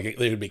of them sound like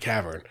they would be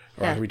cavern.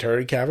 Rock of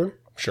Eternity Cavern?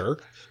 Sure.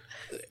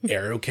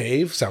 Arrow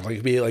Cave? Sounds like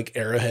it'd be like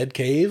Arrowhead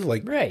Cave?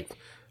 Like, Right.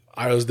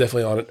 I was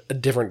definitely on a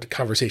different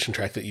conversation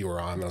track that you were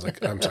on. I was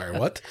like, I'm sorry,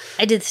 what?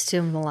 I did this to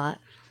him a lot,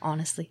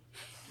 honestly.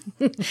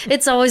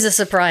 It's always a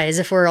surprise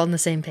if we're on the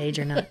same page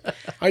or not.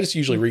 I just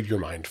usually read your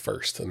mind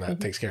first, and that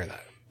takes care of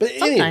that. But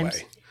Sometimes.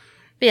 anyway.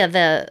 But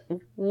yeah,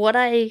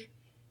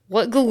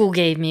 what Google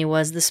gave me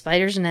was the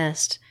spider's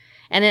nest.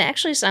 And it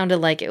actually sounded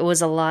like it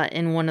was a lot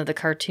in one of the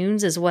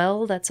cartoons as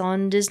well that's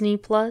on Disney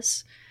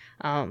Plus.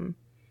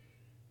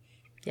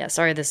 Yeah,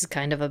 sorry, this is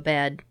kind of a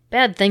bad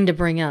thing to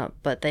bring up,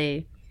 but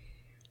they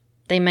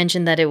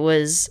mentioned that it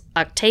was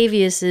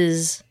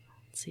Octavius's...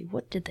 Let's see,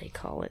 what did they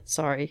call it?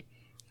 Sorry.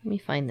 Let me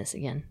find this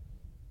again.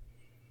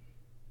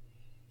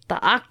 The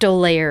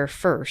Octolayer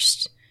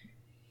first.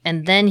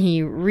 And then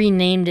he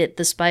renamed it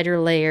the Spider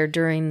Layer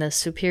during the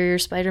Superior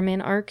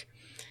Spider-Man arc.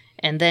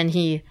 And then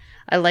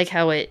I like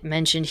how it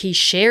mentioned he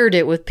shared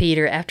it with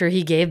Peter after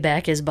he gave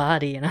back his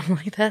body. And I'm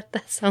like,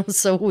 that sounds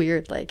so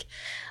weird. Like,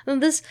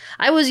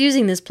 I was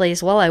using this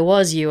place while I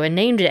was you and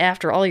named it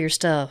after all your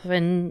stuff.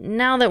 And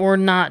now that we're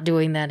not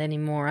doing that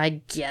anymore,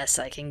 I guess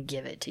I can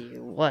give it to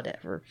you.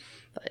 Whatever.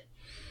 But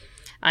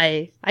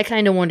I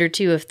kind of wonder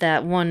too if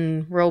that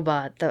one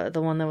robot,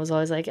 the one that was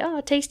always like,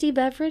 oh, tasty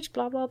beverage,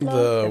 blah, blah,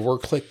 blah. The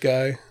work click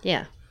guy.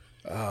 Yeah.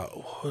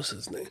 What was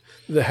his name?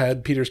 That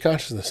had Peter's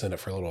consciousness in it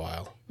for a little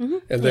while. Mm-hmm.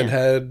 And then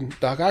had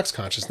Doc Ock's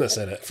consciousness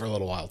in it for a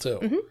little while too.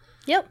 Mm-hmm.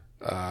 Yep.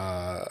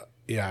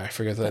 Yeah, I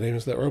forget the name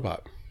of that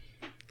robot.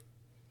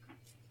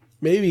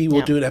 Maybe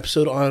we'll do an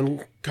episode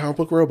on comic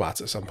book robots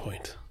at some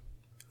point.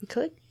 We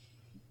could.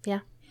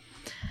 Yeah.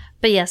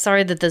 But yeah,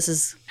 sorry that this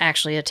is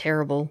actually a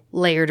terrible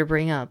layer to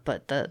bring up,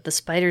 but the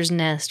spider's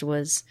nest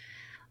was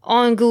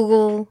on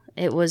Google.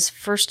 It was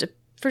first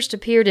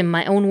appeared in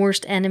My Own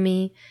Worst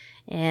Enemy,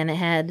 and it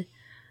had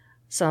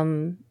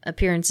some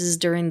appearances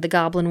during the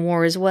Goblin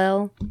War as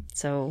well.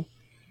 So,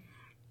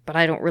 but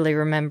I don't really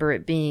remember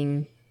it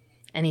being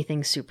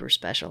anything super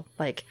special.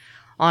 Like,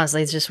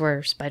 honestly, it's just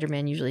where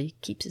Spider-Man usually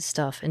keeps his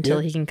stuff until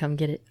he can come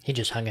get it. He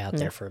just hung out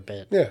there for a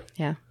bit. Yeah.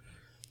 Yeah.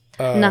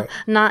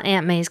 Not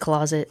Aunt May's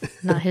closet,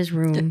 not his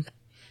room,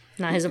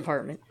 not his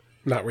apartment.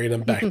 Not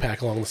random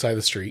backpack along the side of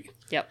the street.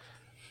 Yep.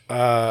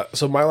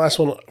 So my last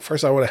one,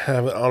 first I want to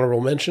have an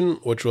honorable mention,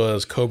 which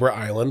was Cobra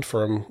Island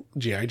from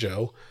G.I.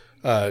 Joe.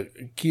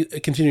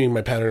 Continuing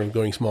my pattern of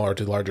going smaller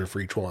to larger for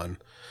each one.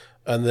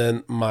 And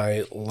then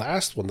my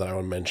last one that I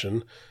want to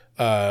mention,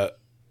 arguably,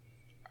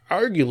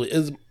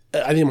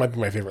 I think it might be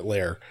my favorite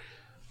layer.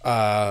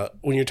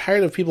 When you're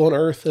tired of people on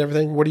Earth and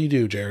everything, what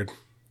do, Jared?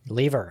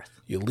 Leave Earth.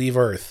 You leave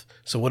Earth.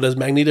 So what does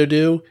Magneto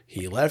do?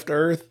 He left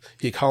Earth.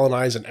 He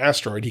colonized an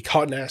asteroid. He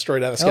caught an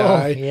asteroid out of the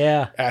sky. Oh,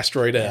 yeah.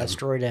 Asteroid M.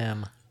 Asteroid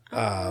M.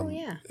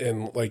 Yeah.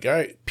 And like, all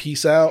right,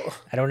 peace out.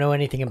 I don't know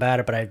anything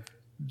about it, but I've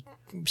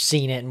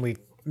seen it and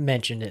we've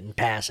mentioned it in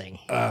passing.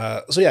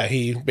 So yeah,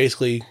 he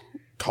basically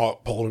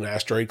pulled an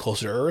asteroid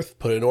closer to Earth,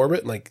 put it in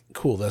orbit, and like,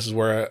 cool, this is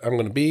where I'm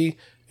going to be.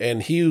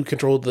 And he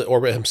controlled the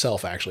orbit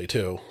himself, actually,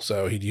 too.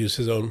 So he'd use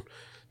his own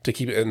to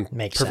keep it in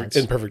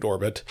perfect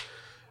orbit.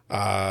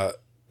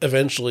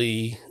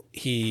 Eventually,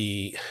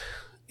 he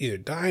either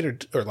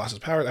died or lost his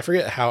power. I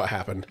forget how it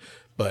happened,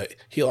 but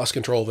he lost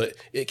control of it.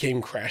 It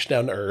came crash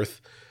down to Earth.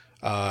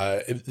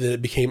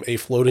 It became a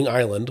floating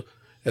island.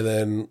 And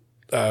then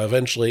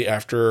eventually,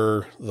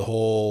 after the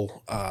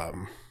whole,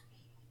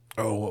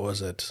 what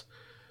was it?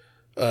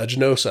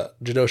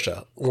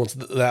 Genosha, once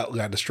that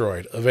got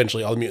destroyed,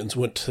 eventually all the mutants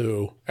went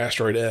to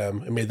Asteroid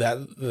M and made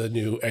that the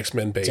new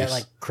X-Men base. Is that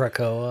like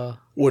Krakoa?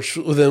 Which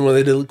then when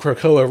they did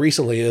Krakoa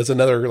recently is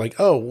another like,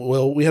 oh,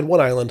 well, we had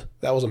one island.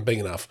 That wasn't big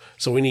enough.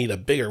 So we need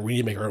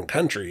to make our own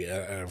country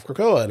out of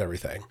Krakoa and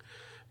everything.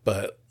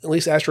 But at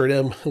least Asteroid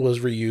M was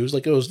reused,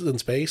 like it was in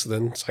space.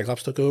 Then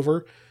Cyclops took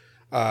over.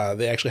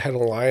 They actually had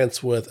an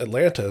alliance with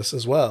Atlantis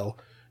as well.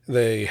 And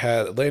they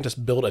had Atlantis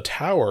build a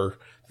tower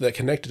that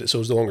connected it so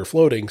it was no longer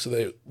floating. So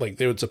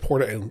they would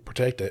support it and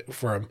protect it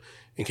from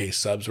in case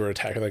subs were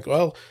attacking. Like,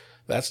 well,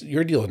 that's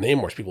you're dealing with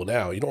Namor's people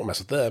now. You don't mess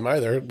with them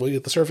either. We'll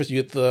get the surface,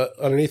 you get the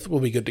underneath, we'll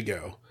be good to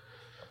go.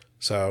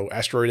 So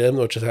Asteroid M,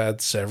 which has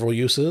had several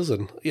uses,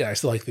 and yeah, I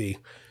still like the.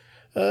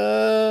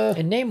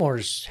 And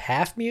Namor's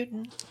half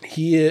mutant,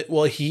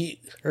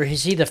 or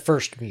is he the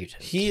first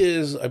mutant? He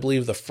is, I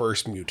believe, the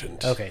first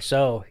mutant. Okay,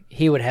 so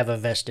he would have a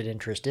vested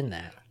interest in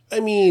that. I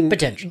mean,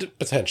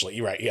 potentially,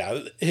 you're right.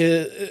 Yeah,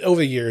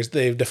 over the years,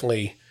 they've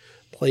definitely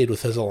played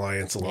with his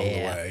alliance along the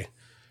way.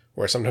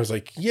 Where sometimes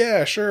like,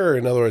 yeah, sure,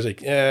 in other words,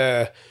 like,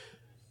 the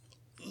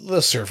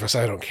surface,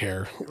 I don't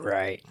care.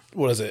 Right.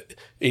 What is it?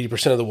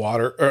 80% of the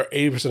water, or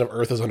 80% of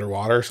Earth is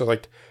underwater. So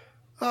like,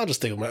 I'll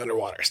just think of my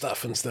underwater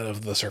stuff instead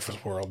of the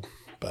surface world.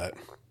 But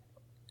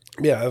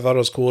yeah, I thought it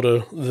was cool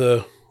to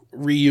the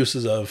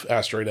reuses of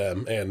Asteroid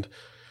M and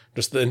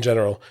just in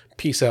general,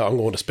 peace out, I'm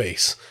going to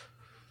space.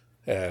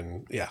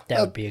 And yeah.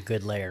 That would be a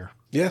good layer.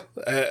 Yeah,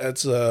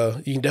 it's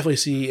you can definitely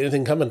see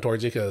anything coming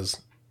towards you because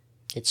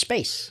it's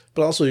space.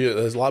 But also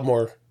there's a lot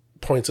more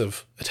points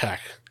of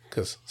attack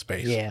because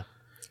space. Yeah.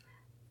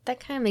 That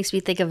kind of makes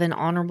me think of an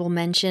honorable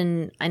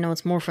mention. I know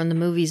it's more from the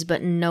movies,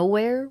 but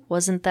Nowhere,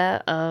 wasn't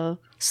that a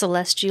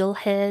celestial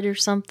head or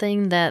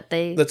something that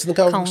they... That's in the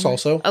comic books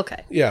also.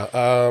 Okay.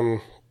 Yeah.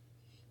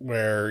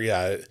 Where,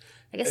 yeah...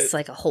 I guess it's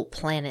like a whole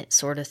planet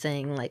sort of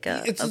thing, like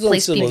a it's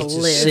place people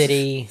live.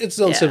 City. It's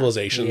its own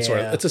civilization,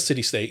 sort of. It's a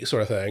city-state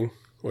sort of thing,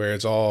 where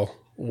it's all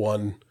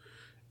one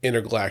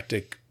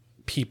intergalactic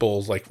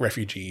peoples, like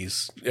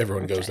refugees.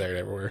 Everyone goes there and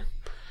everywhere.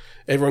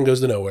 Everyone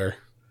goes to Nowhere.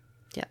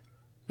 Yeah.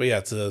 But yeah,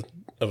 it's of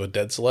a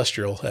dead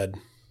celestial head.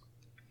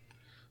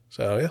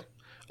 So, yeah.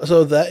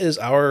 So that is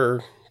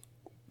our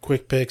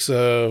quick picks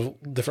of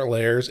different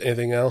layers.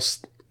 Anything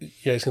else you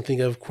guys can think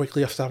of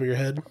quickly off the top of your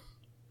head?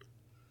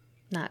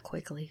 Not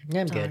quickly.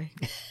 I'm good.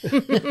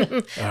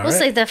 We'll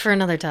save that for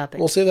another topic.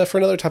 We'll save that for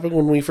another topic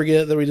when we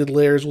forget that we did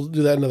layers. We'll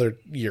do that another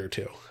year or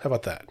two. How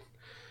about that?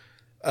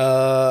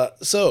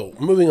 So,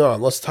 moving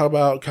on. Let's talk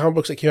about comic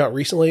books that came out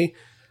recently.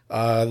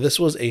 This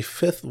was a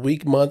 5th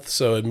week month,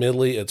 so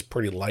admittedly it's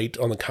pretty light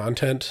on the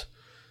content.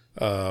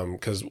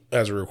 Because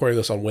as we're recording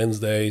this on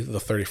Wednesday, the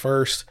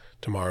 31st,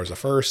 tomorrow's the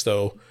 1st,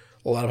 so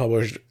a lot of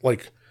publishers,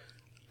 like,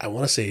 I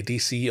want to say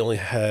DC only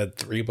had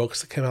 3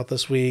 books that came out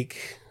this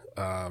week.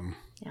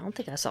 I don't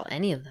think I saw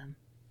any of them.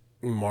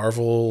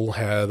 Marvel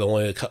had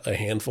only a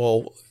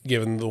handful,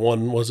 given the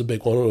one was a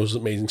big one. It was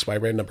Amazing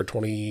Spider-Man number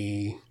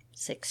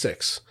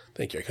 26.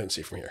 Thank you. I couldn't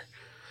see from here.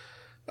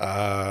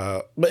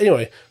 But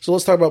anyway, so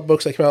let's talk about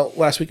books that came out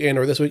last week and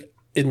or this week.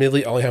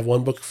 Admittedly, I only have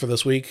one book for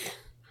this week.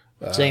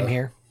 Same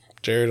here.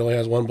 Jared only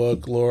has one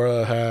book.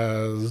 Laura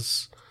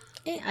has...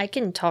 I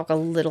can talk a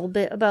little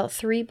bit about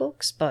 3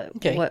 books, but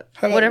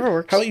whatever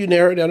works. How about you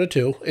narrow it down to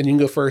 2, and you can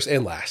go first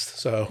and last.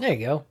 So there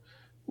you go.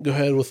 Go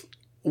ahead with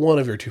one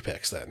of your 2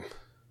 picks then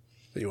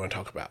that you want to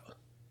talk about.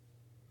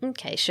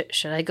 Okay,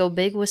 should I go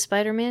big with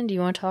Spider-Man? Do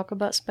you want to talk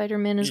about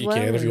Spider-Man as well?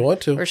 You can if you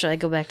want to. Or should I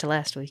go back to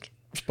last week?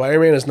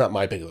 Spider-Man is not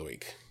my pick of the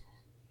week.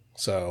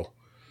 So...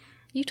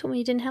 You told me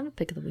you didn't have a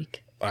pick of the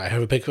week. I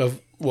have a pick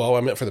of... Well,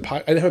 I meant for the... I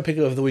didn't have a pick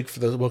of the week for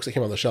the books that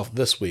came on the shelf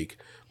this week.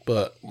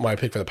 But my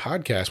pick for the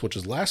podcast, which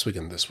is last week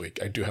and this week,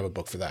 I do have a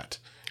book for that.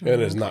 And it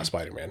is not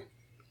Spider-Man.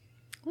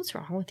 What's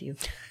wrong with you?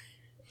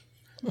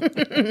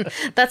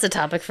 That's a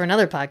topic for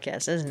another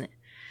podcast, isn't it?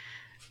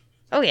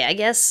 Okay, I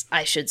guess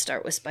I should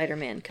start with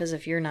Spider-Man, because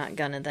if you're not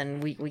gonna,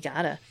 then we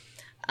gotta.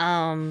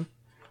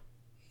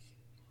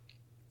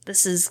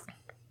 This is...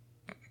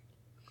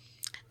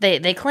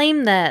 They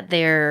claim that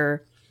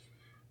they're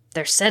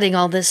setting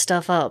all this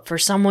stuff up for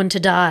someone to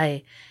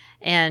die,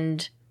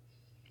 and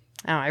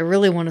I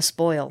really want to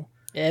spoil.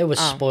 It was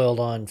spoiled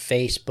on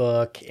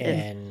Facebook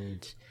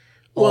and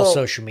all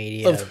social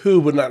media. Of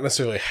who, but not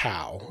necessarily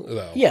how,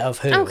 though. Yeah, of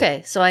who.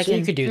 Okay, so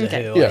you could do the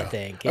who, yeah. I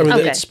think. I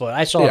mean, it's spoiled.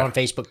 I saw it on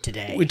Facebook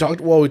today. We talked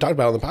about it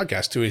on the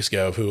podcast 2 weeks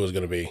ago of who it was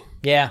going to be.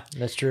 Yeah,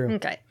 that's true.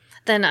 Okay.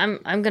 Then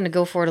I'm going to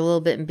go for it a little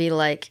bit and be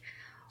like...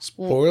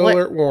 Spoiler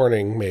alert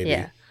warning, maybe.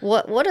 Yeah.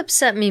 What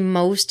upset me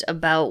most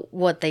about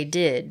what they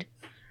did...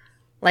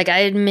 Like, I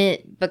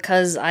admit,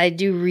 because I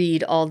do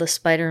read all the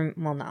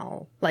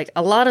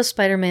a lot of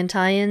Spider-Man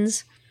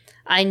tie-ins,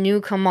 I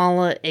knew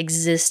Kamala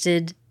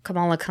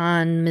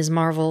Khan, Ms.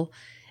 Marvel,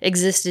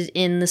 existed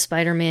in the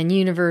Spider-Man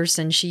universe,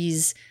 and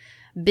she's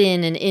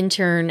been an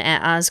intern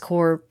at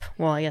Oscorp.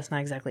 Well, I guess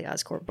not exactly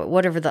Oscorp, but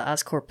whatever the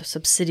Oscorp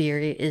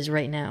subsidiary is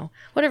right now.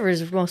 Whatever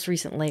his most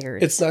recent layer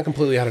is. It's not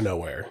completely out of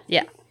nowhere.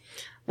 Yeah.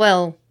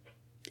 Well,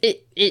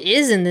 it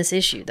is in this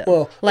issue, though.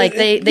 Well,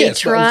 they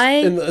try...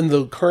 In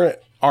the current...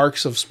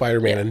 arcs of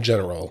Spider-Man in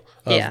general,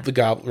 of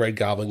the Red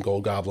Goblin,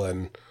 Gold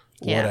Goblin,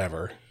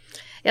 whatever.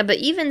 Yeah, but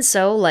even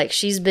so, like,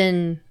 she's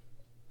been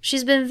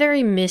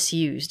very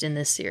misused in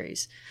this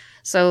series.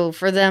 So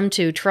for them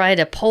to try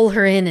to pull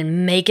her in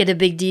and make it a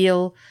big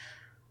deal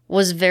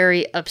was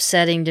very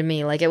upsetting to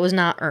me. Like, it was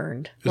not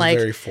earned. It was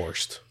very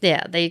forced.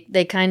 Yeah,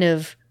 they kind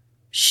of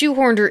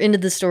shoehorned her into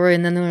the story,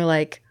 and then they were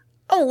like,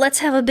 oh, let's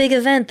have a big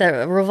event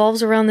that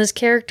revolves around this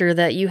character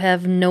that you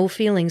have no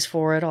feelings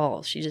for at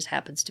all. She just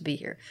happens to be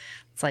here.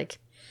 It's like,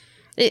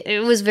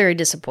 it was very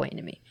disappointing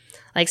to me.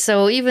 Like,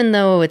 so even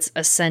though it's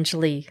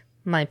essentially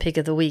my pick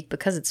of the week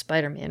because it's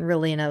Spider-Man,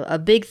 really, and a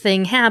big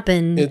thing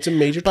happened. It's a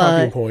major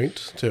talking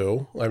point,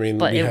 too. I mean,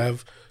 we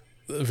have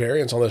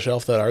variants on the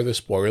shelf that are the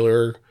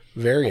spoiler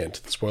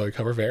variant, the spoiler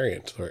cover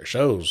variant, where it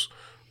shows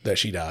that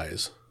she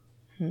dies.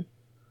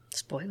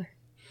 Spoiler.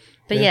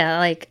 But yeah,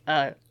 like,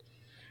 I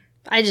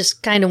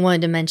just kind of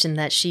wanted to mention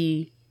that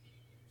she's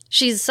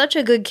such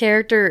a good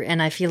character,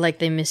 and I feel like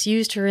they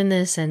misused her in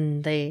this,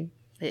 and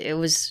it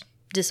was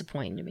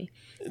disappointing to me.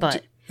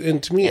 But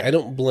and to me, I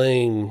don't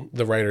blame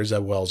the writer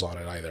Zeb Wells on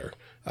it either.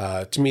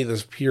 To me,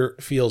 this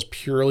feels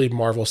purely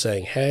Marvel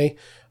saying, "Hey,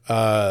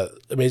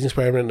 Amazing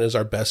Spider-Man is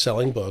our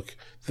best-selling book.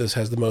 This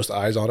has the most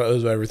eyes on it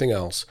of everything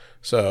else.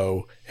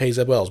 So, hey,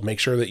 Zeb Wells, make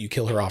sure that you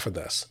kill her off in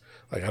this.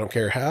 Like, I don't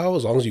care how,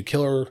 as long as you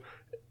kill her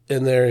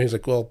in there." And he's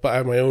like, "Well, but I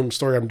have my own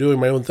story. I'm doing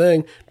my own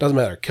thing. Doesn't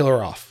matter. Kill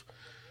her off."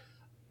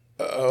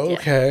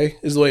 Okay,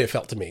 is the way it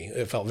felt to me.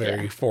 It felt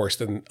very forced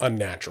and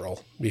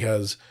unnatural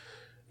because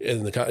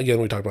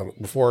again, we talked about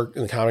it before,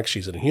 in the comics,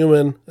 she's a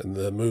human. In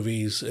the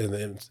movies, in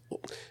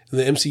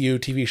the MCU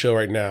TV show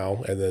right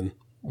now, and then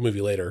movie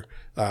later,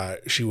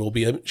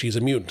 she's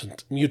a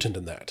mutant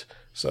in that.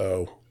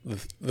 So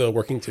the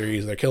working theory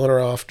is they're killing her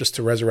off just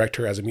to resurrect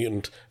her as a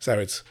mutant, so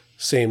it's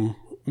same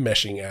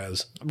meshing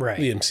as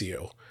the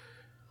MCU.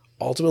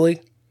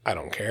 Ultimately, I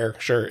don't care.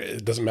 Sure,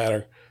 it doesn't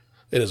matter.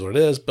 It is what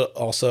it is. But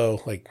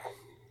also, like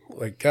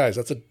guys,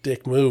 that's a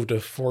dick move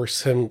to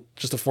force that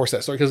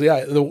story. Because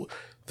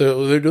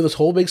they're doing this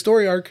whole big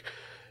story arc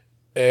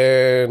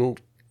and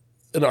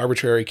an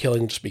arbitrary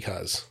killing just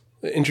because.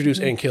 Introduce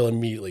and kill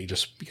immediately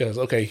just because,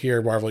 okay,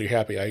 here, Marvel, you're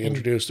happy. I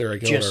introduced her, I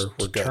killed her,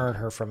 we're good. Turn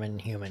her from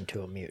inhuman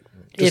to a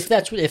mutant. If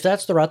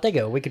that's the route they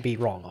go, we could be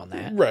wrong on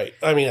that. Right.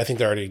 I mean, I think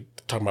they're already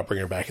talking about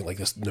bringing her back in like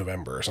this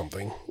November or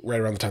something, right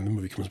around the time the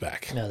movie comes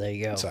back. No, there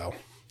you go. So,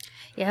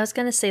 yeah, I was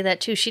going to say that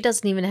too. She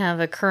doesn't even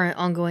have a current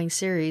ongoing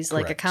series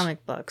like a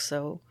comic book,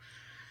 so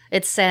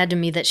it's sad to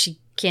me that she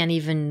can't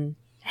even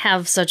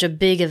have such a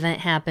big event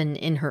happen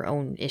in her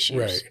own issues.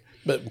 Right.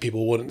 But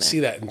people wouldn't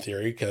see that in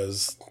theory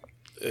because...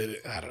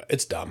 I don't know.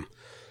 It's dumb.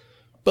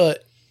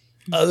 But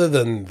other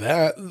than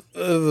that,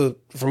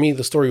 for me,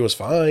 the story was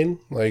fine.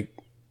 Like,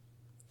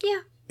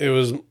 yeah, it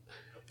was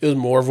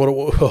more of what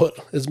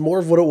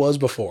it was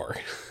before,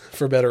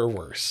 for better or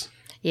worse.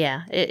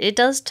 Yeah, it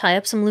does tie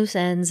up some loose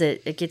ends.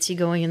 It gets you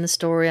going in the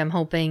story. I'm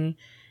hoping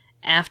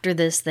after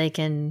this they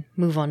can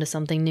move on to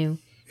something new.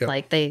 Yep.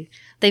 Like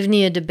they've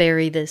needed to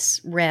bury this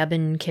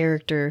Rabin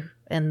character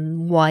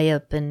and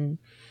Wyatt and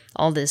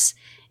all this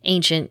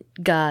ancient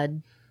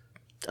god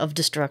of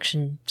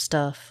destruction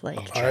stuff. Like,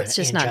 it's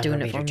just not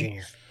doing it for me.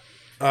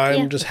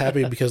 I'm just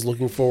happy because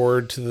looking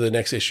forward to the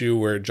next issue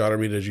where John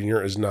Romita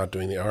Jr. is not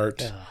doing the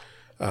art.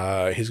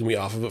 He's going to be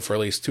off of it for at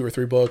least 2 or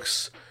 3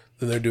 books.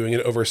 Then they're doing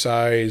it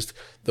oversized.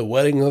 The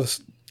wedding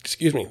of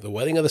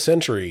the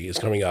century is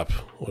coming up.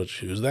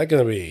 Who's that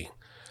going to be?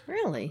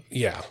 Really?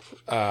 Yeah.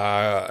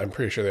 I'm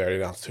pretty sure they already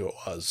announced who it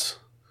was.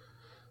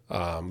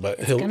 But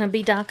it's going to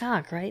be Doc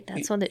Ock, right?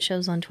 That's what it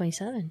shows on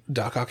 27.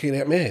 Doc Ock and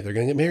Aunt May. They're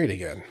going to get married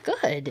again.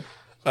 Good.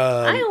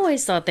 I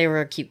always thought they were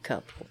a cute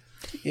couple.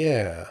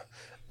 Yeah.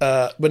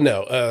 But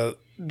no,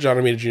 John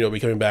Romita Jr. will be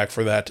coming back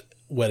for that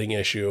wedding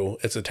issue.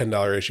 It's a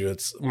 $10 issue.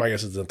 My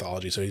guess it's an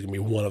anthology, so he's going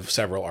to be one of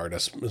several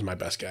artists, is my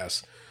best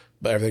guess.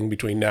 But everything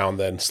between now and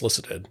then,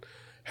 solicited,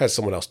 has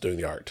someone else doing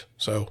the art.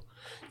 So,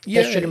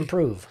 yeah. That should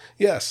improve.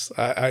 Yes.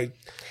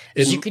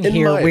 As you can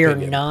hear, we are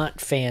not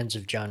fans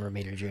of John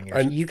Romita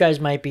Jr. You guys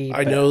might be.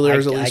 I know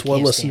there's at least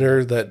one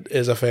listener that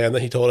is a fan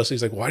that he told us.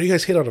 He's like, "Why do you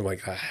guys hate on him?"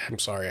 Like, I'm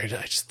sorry, I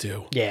just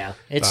do. Yeah,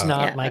 it's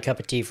not my cup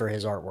of tea for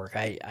his artwork.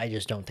 I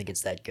just don't think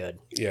it's that good.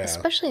 Yeah,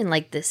 especially in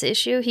like this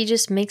issue, he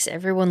just makes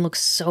everyone look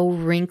so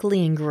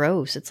wrinkly and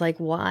gross. It's like,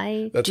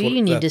 why do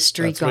you need to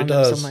streak on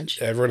them so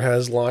much? Everyone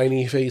has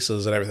liney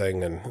faces and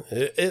everything,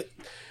 and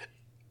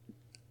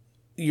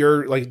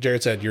you're like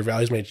Jared said, your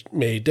values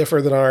may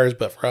differ than ours,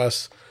 but for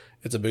us,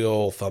 it's a big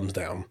old thumbs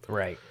down.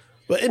 Right.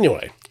 But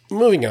anyway,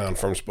 moving on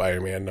from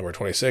Spider-Man number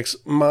 26,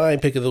 my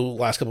pick of the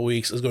last couple of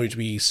weeks is going to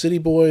be City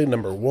Boy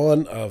number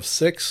 1 of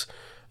 6,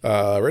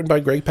 written by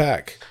Greg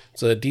Pak.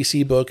 It's a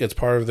DC book. It's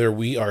part of their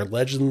We Are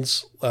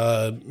Legends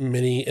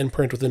mini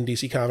imprint within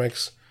DC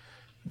Comics,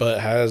 but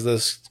it has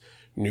this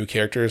new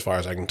character, as far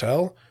as I can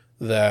tell,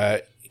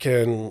 that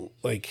can,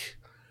 like,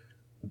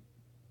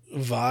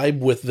 vibe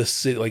with the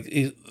city. Like,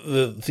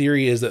 the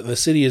theory is that the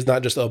city is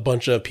not just a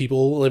bunch of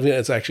people living in it,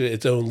 it's actually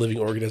its own living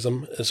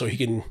organism, and so he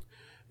can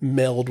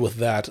meld with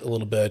that a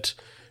little bit,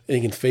 and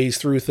he can phase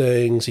through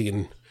things, he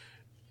can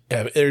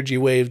have energy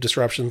wave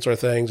disruption sort of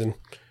things, and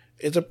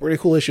it's a pretty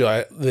cool issue.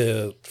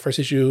 The first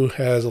issue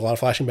has a lot of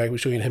flashing back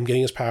between him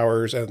getting his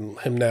powers and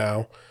him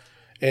now,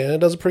 and it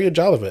does a pretty good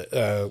job of it,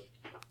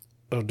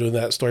 of doing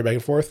that story back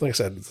and forth. Like I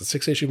said, it's a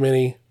 6-issue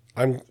mini.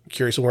 I'm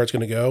curious on where it's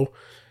going to go.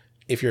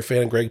 If you're a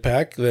fan of Greg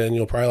Pak, then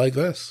you'll probably like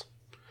this.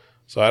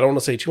 So I don't want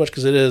to say too much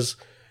because it is,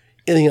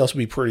 anything else would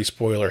be pretty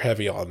spoiler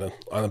heavy on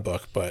the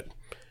book, but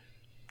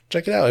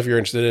check it out if you're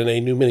interested in a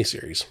new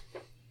miniseries.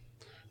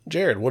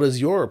 Jared, what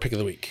is your pick of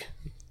the week?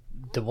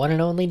 The one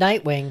and only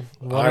Nightwing.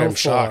 104. I am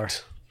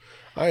shocked.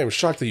 I am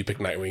shocked that you picked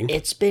Nightwing.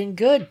 It's been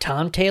good.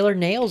 Tom Taylor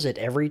nails it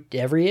every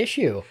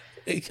issue.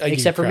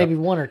 Except for maybe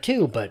one or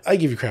two, but... I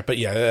give you crap, but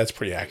yeah, that's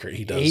pretty accurate.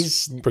 He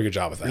does a pretty good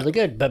job with that. Really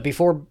good. But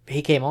before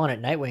he came on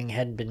at Nightwing,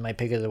 hadn't been my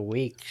pick of the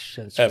week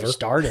since we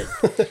started,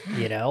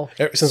 you know?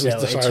 Since we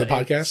started the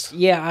podcast?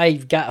 Yeah,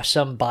 I've got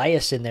some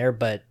bias in there,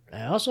 but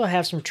I also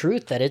have some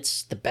truth that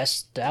it's the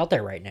best out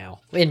there right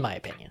now, in my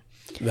opinion.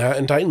 That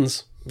and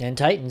Titans. And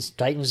Titans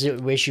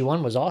issue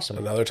 1 was awesome.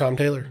 Another Tom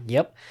Taylor.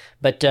 Yep.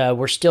 But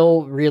we're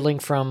still reeling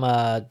from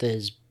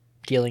his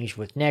dealings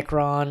with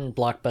Necron,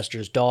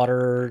 Blockbuster's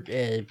daughter,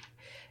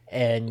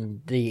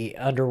 and the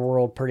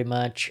underworld pretty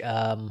much.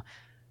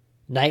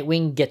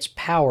 Nightwing gets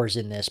powers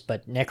in this,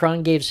 but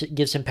Necron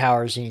gives him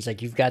powers, and he's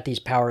like, you've got these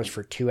powers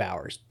for 2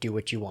 hours. Do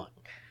what you want.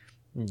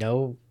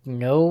 No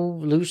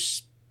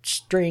loose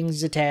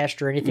strings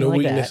attached or anything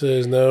like that. No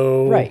weaknesses,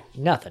 no... Right,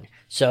 nothing.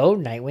 So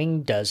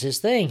Nightwing does his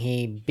thing.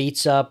 He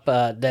beats up...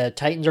 the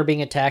Titans are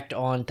being attacked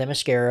on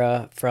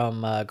Themyscira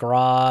from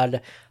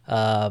Grodd,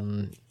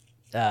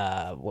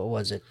 what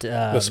was it?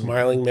 The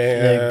Smiling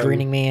Man. The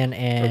Grinning Man,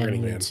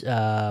 and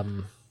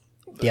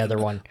the other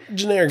one.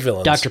 Generic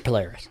villains. Dr.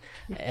 Polaris.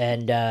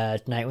 And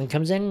Nightwing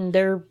comes in, and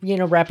they're,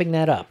 wrapping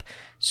that up.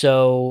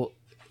 So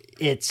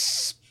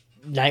it's...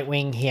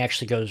 Nightwing, he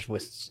actually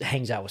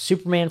hangs out with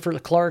Superman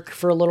Clark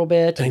for a little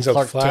bit. And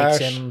Clark takes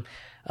him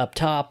up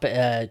top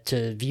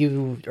to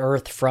view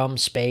Earth from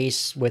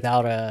space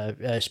without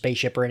a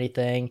spaceship or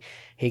anything.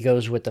 He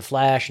goes with the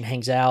Flash and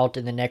hangs out,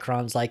 and the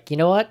Necron's like, you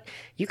know what?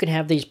 You can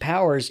have these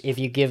powers if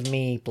you give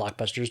me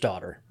Blockbuster's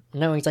daughter.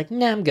 No, he's like,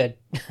 nah, I'm good.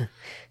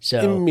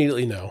 So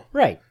immediately no.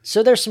 Right.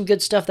 So there's some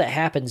good stuff that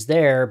happens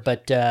there,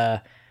 but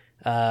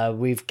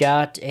we've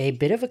got a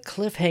bit of a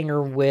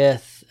cliffhanger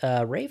with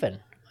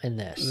Raven in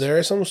this. There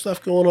is some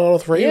stuff going on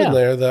with Raven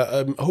there that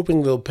I'm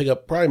hoping they'll pick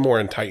up probably more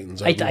in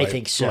Titans. I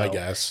think so. My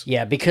guess.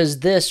 Yeah,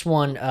 because this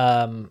one,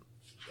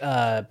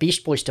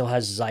 Beast Boy still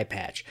has his eye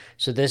patch.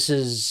 So this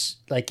is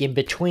like in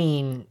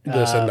between.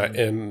 This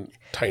and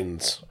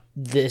Titans.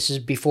 This is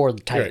before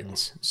the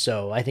Titans. Right.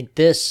 So I think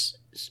this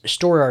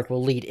story arc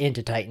will lead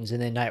into Titans, and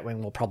then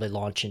Nightwing will probably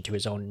launch into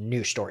his own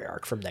new story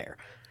arc from there.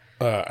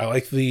 I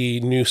like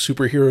the new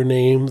superhero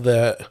name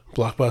that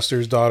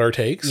Blockbuster's daughter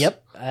takes. Yep.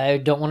 I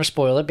don't want to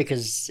spoil it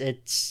because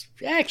it's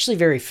actually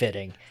very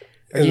fitting.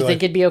 Do you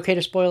think it'd be okay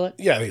to spoil it?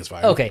 Yeah, I think it's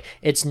fine. Okay.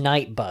 It's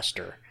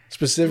Nightbuster.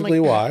 Specifically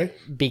why?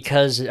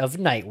 Because of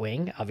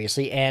Nightwing,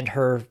 obviously, and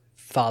her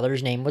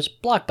father's name was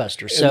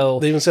Blockbuster. So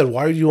they even said,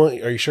 why would you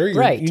want... Are you sure?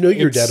 Right. You know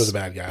your dad was a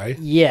bad guy.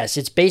 Yes.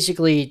 It's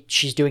basically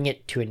she's doing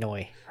it to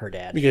annoy her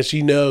dad. Because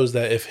she knows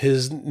that if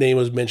his name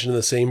was mentioned in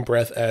the same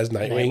breath as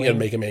Nightwing, it'd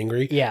make him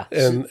angry. Yeah.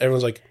 And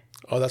everyone's like,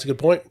 oh, that's a good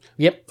point.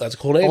 Yep. That's a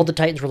cool name. All the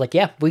Titans were like,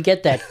 yeah, we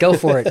get that. Go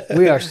for it.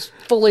 We are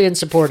fully in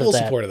support of that.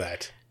 Full support of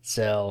that.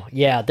 So,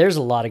 yeah, there's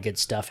a lot of good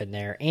stuff in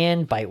there.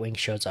 And Bitewing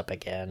shows up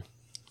again.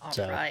 All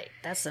right.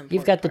 That's the important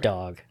You've got the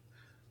dog.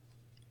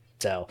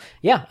 So,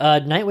 yeah,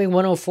 Nightwing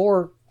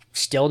 104,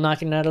 still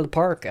knocking it out of the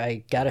park.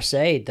 I gotta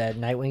say that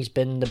Nightwing's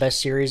been the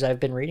best series I've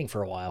been reading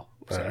for a while.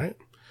 So. All right.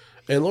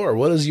 And Laura,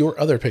 what is your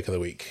other pick of the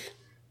week?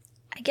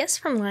 I guess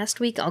from last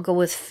week, I'll go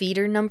with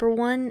Feeder number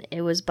 1.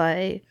 It was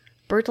by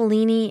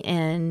Bertolini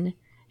and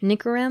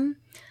Nicorem.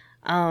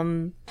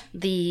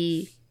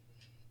 The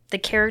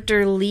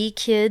character Lee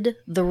Kidd,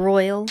 the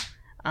Royal,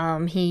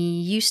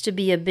 he used to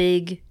be a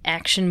big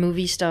action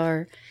movie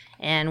star,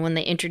 and when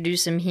they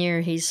introduce him here,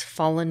 he's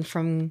fallen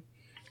from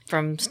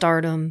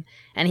stardom,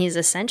 and he's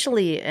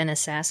essentially an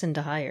assassin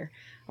to hire.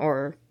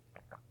 Or,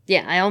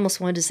 yeah, I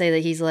almost wanted to say that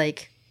he's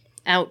like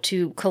out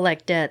to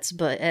collect debts,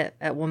 but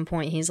at one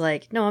point he's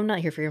like, no, I'm not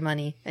here for your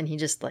money, and he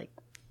just like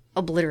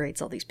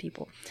obliterates all these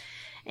people.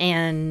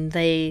 And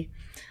the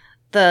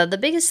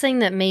biggest thing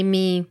that made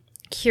me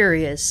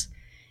curious,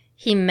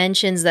 he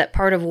mentions that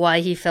part of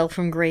why he fell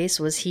from grace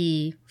was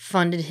he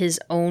funded his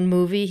own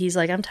movie. He's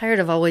like, I'm tired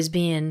of always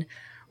being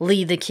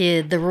Lee the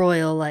Kid, the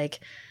Royal, like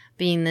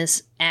being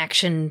this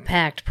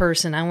action-packed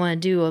person. I want to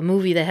do a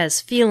movie that has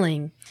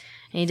feeling.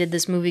 And he did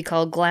this movie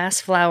called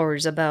Glass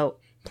Flowers about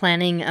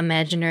planting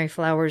imaginary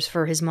flowers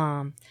for his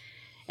mom.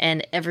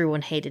 And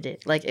everyone hated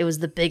it. Like, it was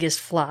the biggest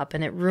flop,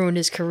 and it ruined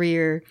his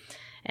career.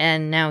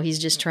 And now he's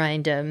just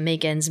trying to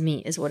make ends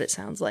meet, is what it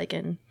sounds like.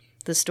 And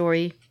the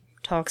story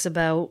talks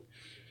about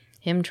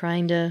him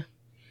trying to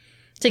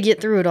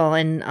get through it all,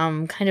 and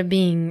kind of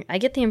being... I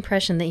get the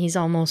impression that he's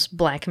almost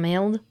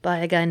blackmailed by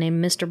a guy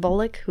named Mr.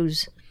 Bullock, who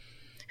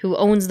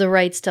owns the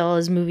rights to all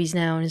his movies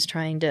now and is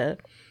trying to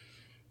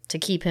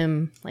keep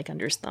him like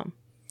under his thumb.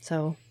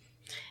 So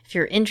if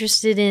you're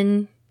interested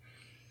in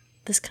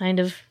this kind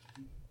of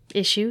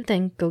issue,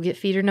 then go get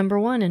Feeder number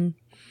 1 and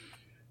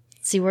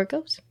see where it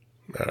goes.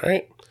 All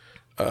right.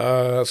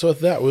 So with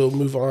that, we'll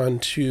move on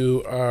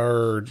to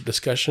our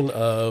discussion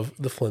of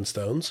the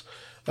Flintstones.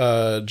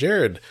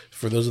 Jared,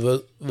 for those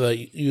of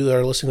you that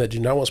are listening that do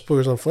not want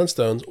spoilers on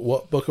Flintstones,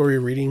 what book are we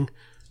reading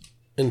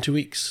in 2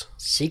 weeks.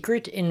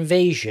 Secret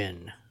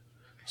Invasion.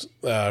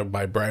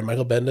 By Brian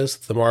Michael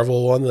Bendis, the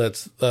Marvel one.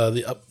 That's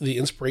the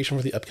inspiration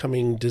for the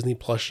upcoming Disney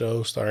Plus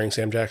show starring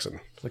Sam Jackson,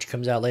 Which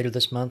comes out later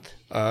this month.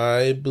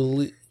 I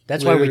believe.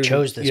 That's why we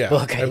chose this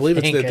book. I believe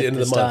it's at the end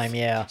of the month. Time,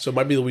 yeah. So it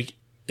might be the week.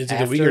 It's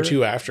either a week or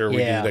two after we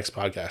do the next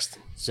podcast.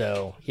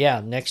 So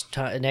yeah, next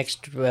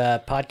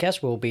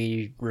podcast we'll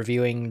be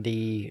reviewing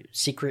the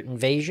Secret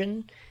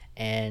Invasion,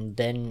 and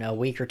then a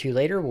week or two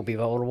later we'll be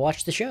able to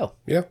watch the show.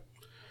 Yeah.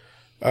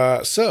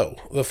 So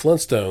the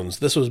Flintstones.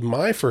 This was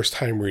my first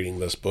time reading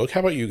this book.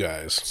 How about you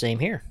guys? Same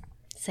here.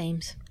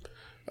 Sames.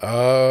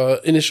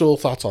 Initial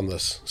thoughts on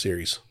this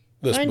series,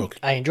 this book.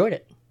 I enjoyed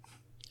it.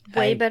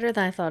 Way better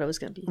than I thought it was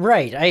going to be.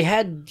 Right. I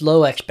had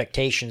low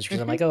expectations because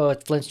I'm like, oh,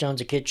 it's Flintstones,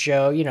 a kid's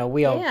show. You know,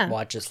 we all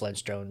watch the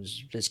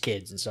Flintstones as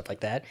kids and stuff like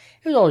that.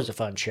 It was always a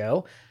fun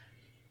show.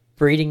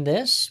 Reading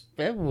this,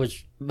 it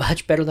was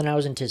much better than I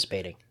was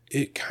anticipating.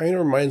 It kind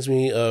of reminds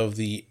me of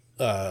the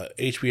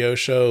HBO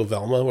show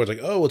Velma, where it's like,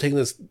 oh, we're taking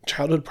this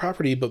childhood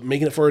property but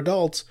making it for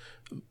adults,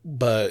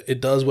 but it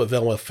does what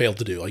Velma failed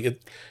to do.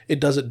 Like it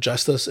does it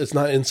justice. It's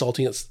not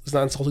insulting. It's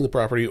not insulting the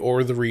property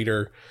or the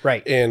reader.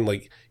 Right. And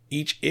like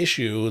each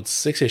issue, it's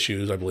 6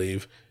 issues, I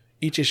believe.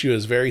 Each issue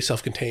is very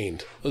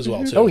self-contained as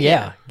well. Too. Oh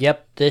yeah,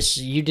 yep. This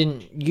you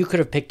could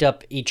have picked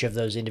up each of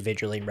those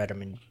individually and read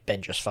them and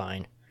been just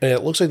fine. And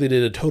it looks like they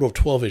did a total of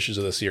 12 issues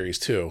of the series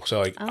too.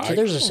 So like, so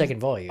there's a second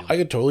volume. I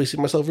could totally see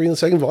myself reading the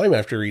second volume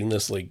after reading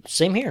this. Like,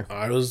 same here.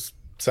 I was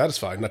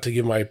satisfied. Not to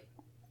give my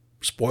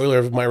spoiler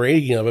of my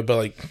rating of it, but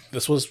like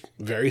this was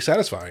very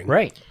satisfying.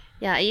 Right.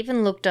 Yeah, I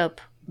even looked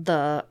up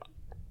the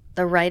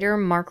writer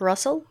Mark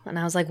Russell, and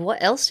I was like,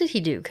 what else did he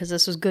do? Because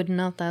this was good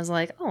enough that I was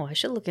like, oh, I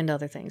should look into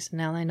other things.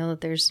 Now that I know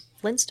that there's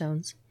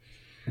Flintstones,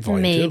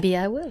 maybe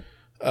I will.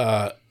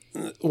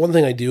 One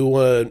thing I do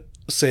want to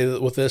say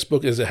that with this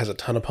book is it has a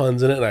ton of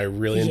puns in it, and I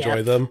really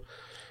enjoy them.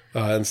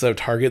 Instead of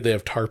Target, they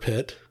have Tar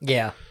Pit.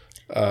 Yeah.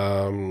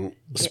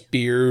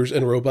 Spears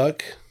and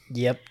Roebuck.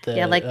 Yep.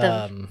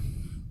 The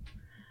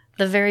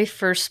very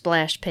first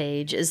splash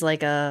page is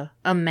like a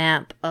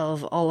map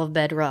of all of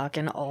Bedrock,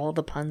 and all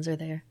the puns are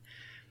there.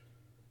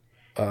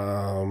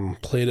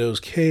 Plato's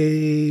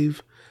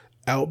Cave,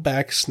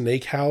 Outback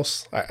Snake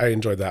House. I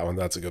enjoyed that one.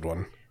 That's a good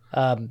one.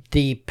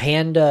 The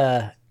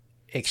Panda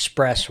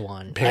Express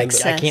one. I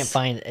can't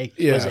find it.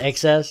 Was it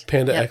Excess?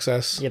 Panda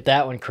Excess. Yep,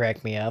 that one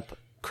cracked me up.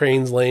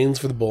 Crane's Lanes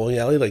for the bowling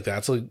alley. Like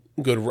that's a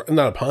good,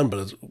 not a pun, but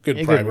it's a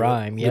good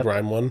rhyme. Good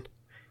rhyme one.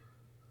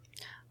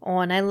 Oh,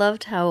 and I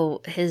loved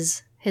how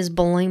his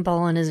bowling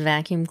ball and his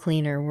vacuum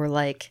cleaner were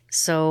like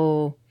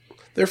so.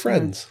 They're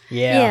friends.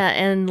 Yeah,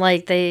 and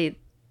like they.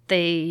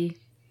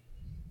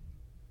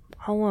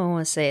 How do I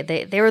want to say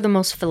it? They were the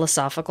most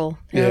philosophical.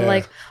 They were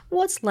like,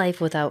 "What's life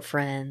without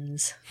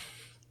friends?"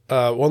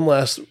 One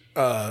last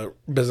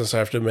business I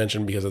have to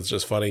mention because it's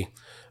just funny.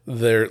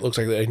 There looks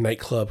like a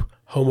nightclub,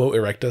 Homo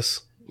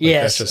Erectus.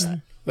 Yes,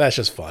 that's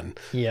just fun.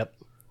 Yep.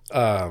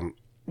 But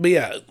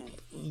yeah,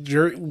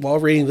 while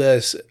reading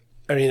this,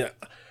 I mean,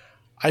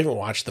 I haven't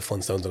watched the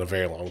Flintstones in a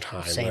very long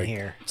time. Same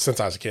here. Since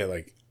I was a kid,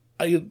 like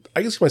I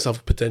can see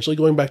myself potentially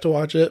going back to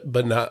watch it,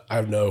 but not. I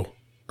have no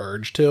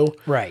urge to.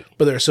 Right.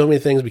 But there are so many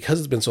things because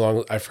it's been so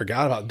long. I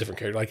forgot about different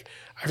characters. Like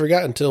I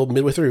forgot until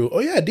midway through. Oh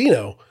yeah,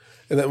 Dino.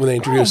 And then when they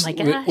introduced,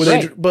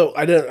 but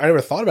I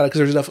never thought about it because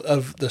there's enough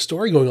of the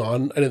story going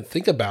on. I didn't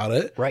think about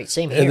it. Right.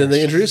 Same here. And then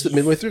they introduced it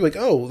midway through. Like,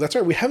 oh, that's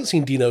right. We haven't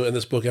seen Dino in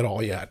this book at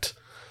all yet.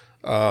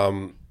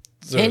 And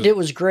it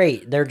was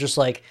great. They're just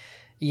like,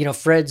 you know,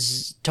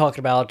 Fred's talking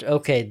about,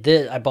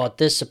 okay, I bought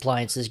this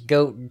appliance, this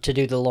goat to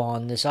do the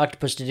lawn, this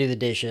octopus to do the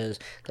dishes.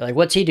 They're like,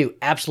 what's he do?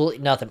 Absolutely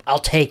nothing. I'll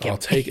take him.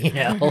 You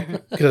know,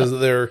 because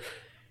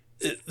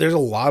there's a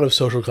lot of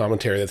social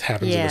commentary that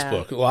happens in this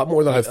book. A lot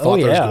more than I thought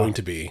there was going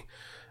to be.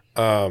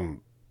 But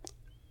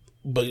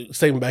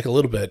stepping back a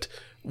little bit,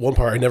 one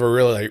part I never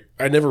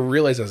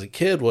realized as a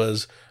kid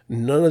was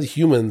none of the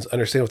humans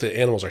understand what the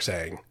animals are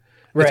saying.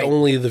 Right. It's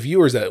only the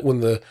viewers that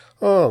when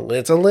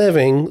it's a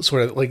living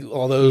sort of like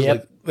all those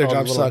like their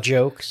jobs suck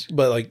jokes.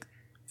 But like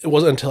it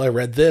wasn't until I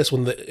read this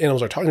when the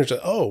animals are talking, it's like,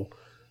 oh,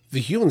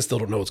 the humans still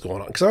don't know what's going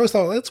on. Because I always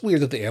thought that's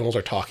weird that the animals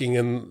are talking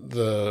in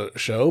the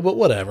show, but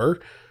whatever.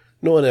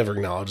 No one ever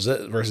acknowledges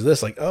it. Versus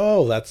this, like,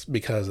 oh, that's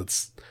because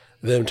it's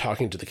them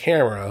talking to the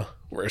camera.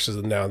 Versus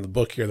now in the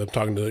book here, them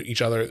talking to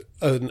each other,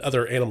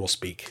 other animals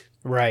speak.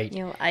 Right.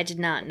 You know, I did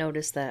not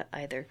notice that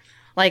either.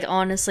 Like,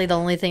 honestly, the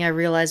only thing I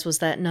realized was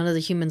that none of the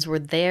humans were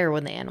there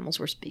when the animals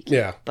were speaking.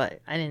 Yeah. But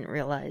I didn't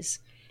realize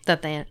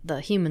that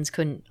the humans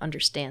couldn't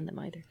understand them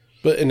either.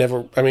 But it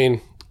never, I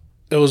mean,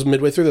 it was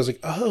midway through, I was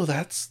like, oh,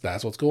 that's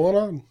what's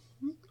going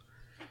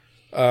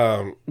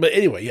on. But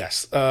anyway,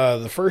 yes.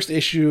 The first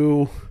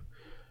issue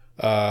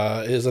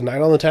is A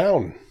Night on the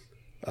Town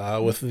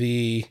with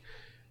the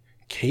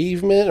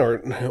cavemen, or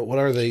what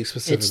are they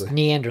specifically? It's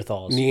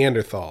Neanderthals.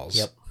 Neanderthals.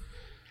 Yep.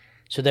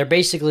 So they're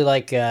basically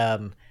like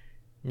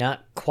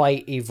not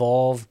quite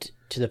evolved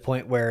to the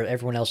point where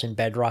everyone else in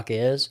Bedrock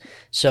is.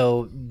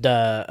 So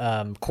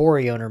the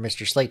quarry owner,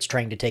 Mr. Slate's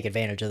trying to take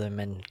advantage of them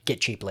and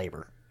get cheap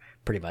labor.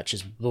 pretty much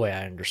is the way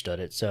I understood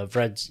it. So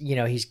Fred's,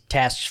 he's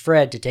tasks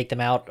Fred to take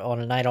them out on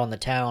a night on the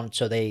town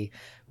so they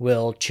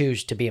will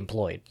choose to be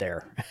employed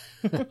there.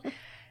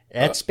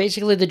 That's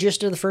basically the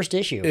gist of the first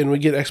issue. And we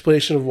get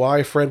explanation of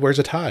why Fred wears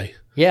a tie.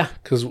 Yeah.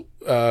 Because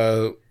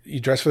you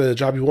dress for the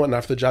job you want,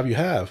 not for the job you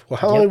have. Well,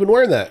 how long have you been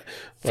wearing that?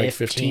 Like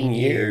 15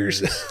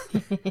 years.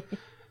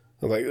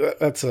 I'm like,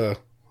 that's a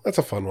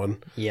fun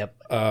one. Yep.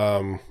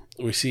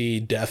 We see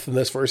death in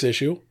this first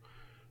issue,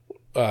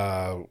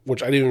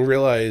 which I didn't even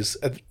realize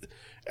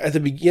at the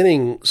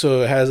beginning.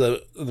 So it has in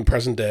the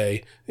present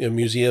day,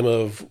 Museum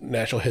of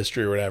Natural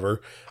History or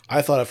whatever.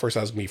 I thought at first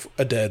I was going to be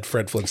a dead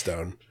Fred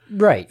Flintstone.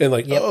 Right. And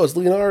like, oh, it's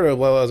Leonardo.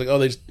 Well, I was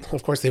like,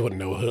 of course they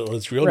wouldn't know what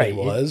his real name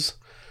was.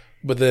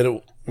 But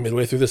then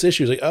midway through this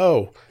issue, it's like,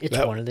 oh, it's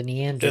one of the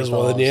Neanderthals. It's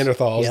one of the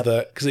Neanderthals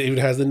because it even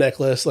has the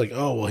necklace. Like,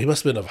 oh, well, he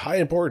must have been of high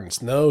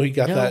importance. No, he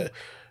got that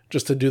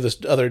just to do this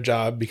other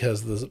job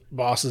because the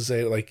bosses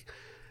say, like,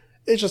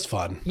 it's just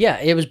fun. Yeah,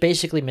 it was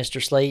basically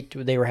Mr. Slate.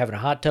 They were having a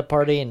hot tub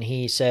party, and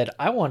he said,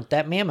 I want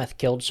that mammoth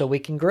killed so we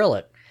can grill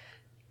it.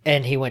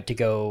 And he went to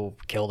go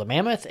kill the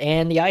mammoth,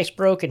 and the ice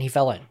broke, and he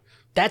fell in.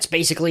 That's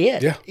basically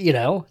it. Yeah.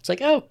 It's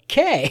like,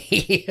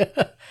 okay.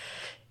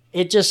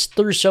 It just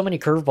threw so many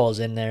curveballs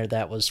in there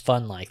that was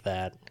fun like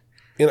that.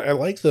 And I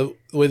like the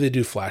way they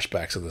do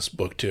flashbacks in this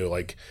book, too.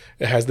 Like,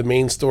 it has the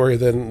main story,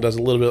 then does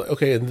a little bit,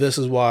 okay, and this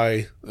is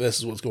why, this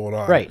is what's going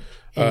on. Right.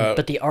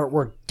 But the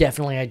artwork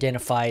definitely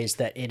identifies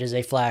that it is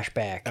a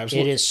flashback.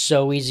 Absolutely. It is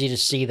so easy to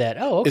see that,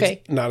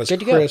 okay. It's not as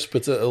crisp.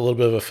 It's a little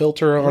bit of a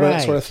filter on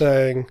it sort of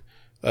thing.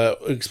 It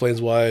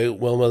explains why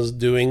Wilma's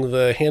doing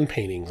the hand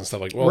paintings and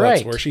stuff like, well,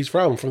 that's where she's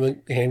from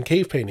the hand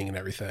cave painting and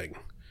everything.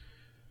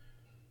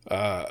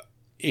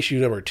 Issue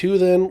number 2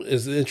 then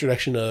is the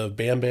introduction of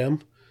Bam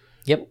Bam.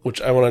 Yep. Which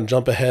I want to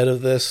jump ahead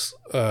of this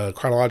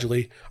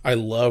chronologically. I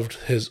loved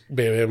his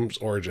Bam Bam's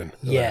origin.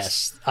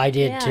 Yes, I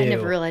did too. I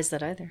never realized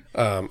that either.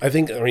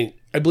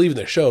 I believe in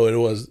the show it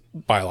was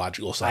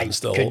biological son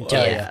still. Couldn't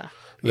tell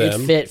you. It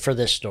fit for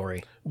this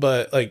story.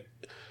 But like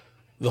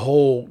the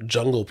whole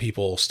Jungle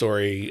People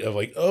story of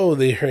like, oh,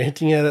 they were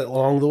hinting at it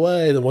along the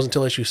way. It wasn't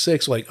until issue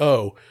 6, like,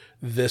 oh,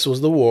 this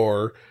was the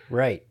war.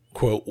 Right.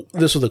 Quote,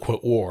 this was the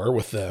quote war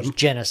with them. It was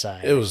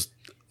genocide. It was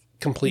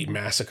complete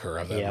massacre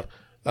of them. Yep.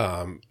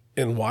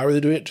 And why were they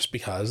doing it? Just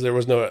because there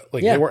was no,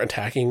 they weren't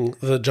attacking,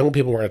 the Jungle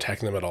People weren't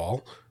attacking them at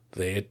all.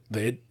 They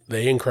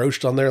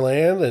encroached on their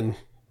land and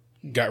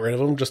got rid of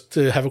them just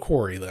to have a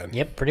quarry then.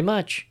 Yep, pretty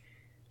much.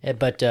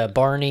 But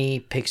Barney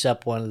picks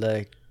up one of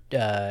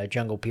the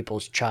Jungle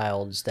People's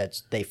childs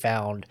that they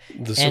found.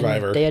 The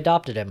survivor. And they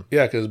adopted him.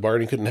 Yeah, because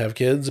Barney couldn't have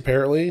kids,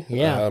 apparently.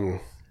 Yeah.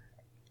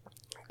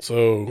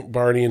 So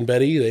Barney and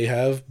Betty, they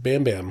have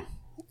Bam Bam.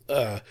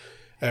 At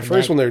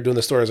first, when they were doing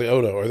the story, I was like,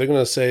 oh no, are they going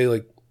to say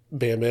like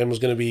Bam Bam was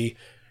going to be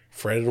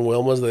Fred and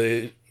Wilma's?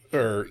 They're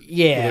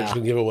just going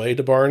to give away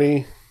to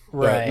Barney?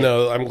 Right.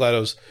 No, I'm glad it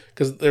was,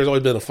 because there's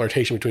always been a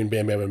flirtation between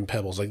Bam Bam and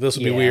Pebbles. Like, this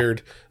would be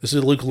weird. This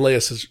is a Luke and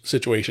Leia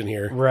situation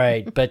here.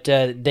 Right, but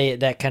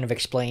that kind of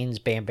explains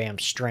Bam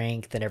Bam's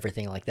strength and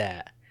everything like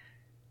that.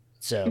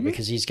 So,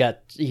 because he's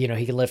got, he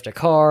can lift a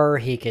car,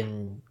 he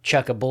can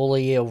chuck a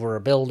bully over a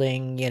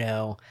building,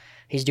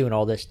 he's doing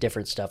all this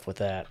different stuff with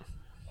that.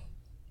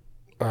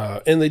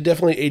 And they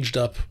definitely aged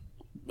up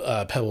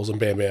Pebbles and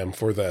Bam Bam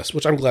for this,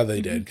 which I'm glad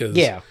they did. Cause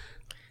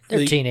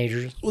they're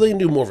teenagers. Well, they can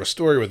do more of a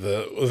story with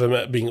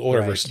them being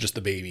older versus just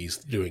the babies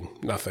doing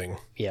nothing.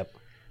 Yep.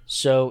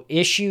 So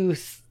issue,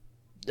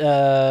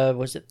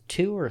 was it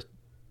 2 or?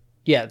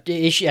 Yeah, at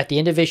the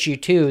end of issue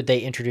 2,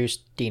 they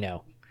introduced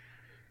Dino.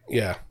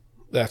 Yeah.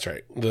 That's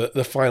right.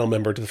 The final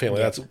member to the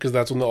family. That's because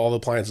that's when all the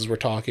appliances were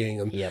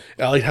talking. And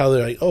I like how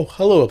they're like, oh,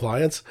 hello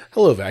appliance,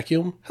 hello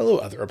vacuum, hello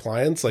other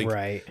appliance. Like,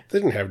 they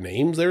didn't have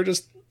names. They were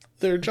just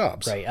their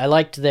jobs. Right. I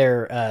liked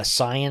their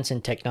science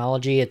and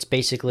technology. It's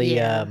basically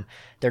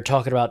they're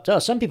talking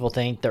about, some people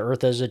think the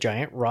Earth is a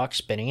giant rock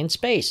spinning in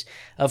space.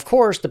 Of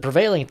course, the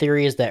prevailing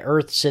theory is that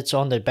Earth sits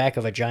on the back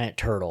of a giant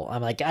turtle.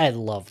 I'm like, I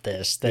love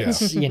this.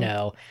 That's,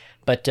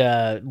 But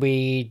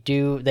they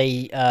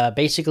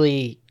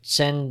basically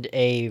send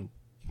a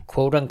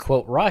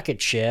quote-unquote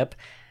rocket ship,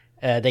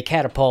 they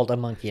catapult a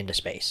monkey into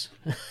space.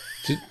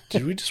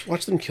 Did we just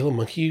watch them kill a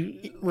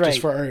monkey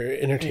just for our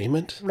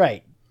entertainment?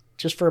 Right.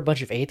 Just for a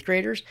bunch of 8th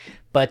graders.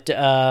 But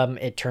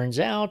it turns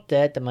out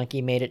that the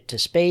monkey made it to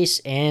space,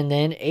 and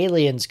then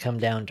aliens come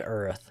down to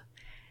Earth.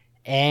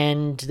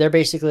 And they're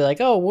basically like,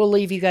 oh, we'll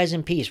leave you guys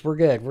in peace. We're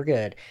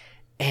good.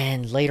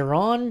 And later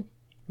on,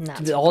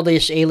 all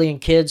these alien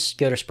kids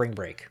go to spring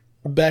break.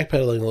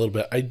 Backpedaling a little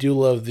bit, I do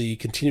love the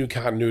continued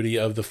continuity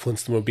of the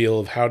Flintstone-mobile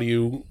of how do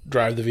you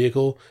drive the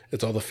vehicle.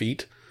 It's all the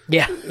feet.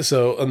 Yeah.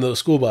 So on the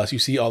school bus, you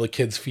see all the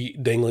kids'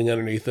 feet dangling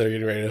underneath. They're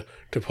getting ready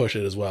to push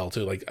it as well,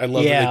 too. Like, I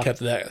love that they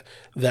kept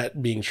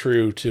that being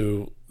true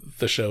to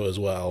the show as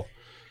well.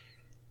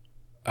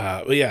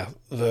 But yeah,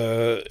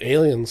 the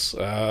aliens,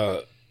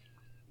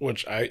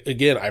 which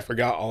I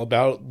forgot all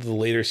about the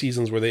later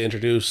seasons where they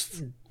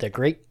introduced the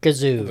Great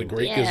Gazoo.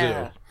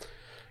 Gazoo.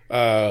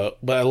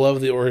 But I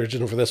love the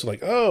origin for this.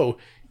 Like, oh,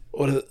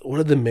 what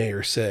did the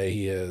mayor say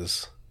he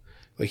is?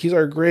 Like, he's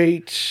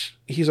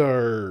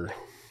our...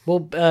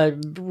 Well,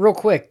 real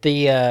quick,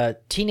 the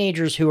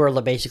teenagers who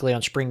are basically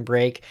on spring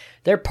break,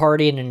 they're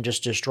partying and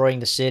just destroying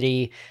the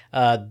city.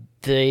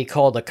 They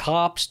call the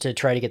cops to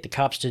try to get the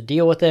cops to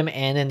deal with them,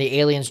 and then the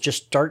aliens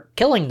just start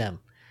killing them.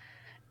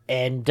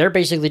 And they're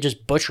basically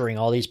just butchering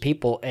all these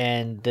people,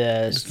 and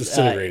just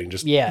disintegrating.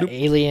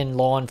 Alien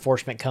law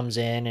enforcement comes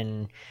in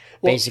and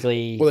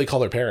basically... Well, they call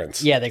their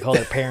parents. Yeah, they call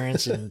their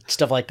parents and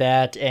stuff like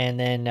that. And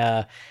then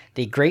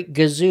the Great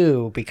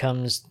Gazoo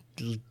becomes,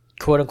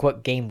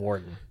 quote-unquote, game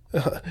warden.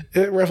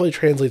 It roughly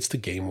translates to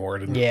game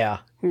warden. Yeah.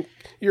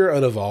 You're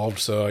unevolved,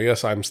 so I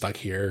guess I'm stuck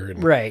here.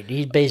 And right.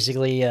 He's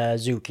basically a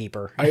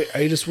zookeeper.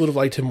 I just would have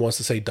liked him once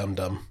to say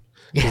dum-dum.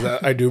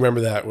 I do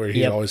remember that, where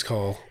he'd always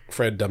call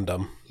Fred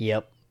dum-dum.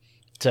 Yep.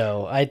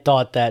 So I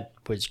thought that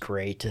was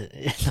great,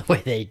 the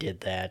way they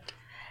did that.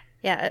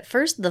 Yeah, at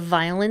first the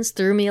violence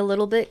threw me a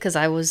little bit because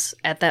I was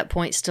at that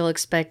point still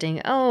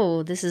expecting,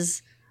 oh, this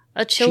is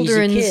a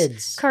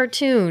children's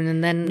cartoon,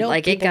 and then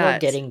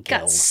it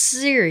got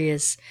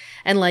serious.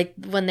 And like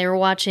when they were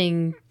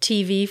watching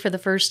TV for the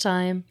first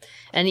time,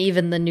 and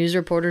even the news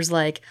reporters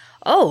like,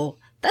 oh,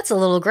 that's a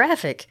little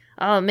graphic.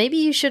 Maybe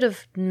you should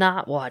have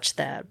not watched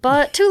that,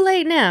 but too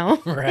late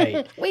now.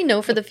 Right. We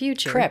know for the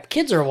future. Crap,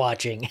 kids are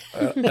watching.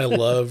 I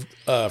loved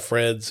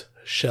Fred's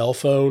shell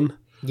phone.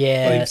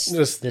 Yes,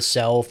 the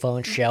cell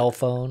phone, shell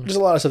phone. There's a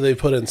lot of stuff they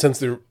put in since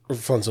the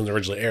Flintstones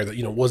originally aired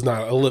that, was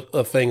not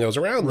a thing that was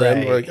around then.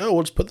 Right. We're like, oh,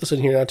 we'll just put this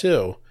in here now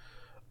too.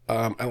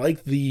 I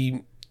like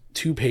the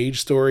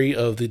 2-page story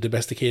of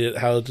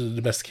how to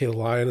domesticate a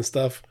lion and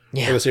stuff.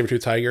 Yeah. Or the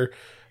saber-toothed tiger.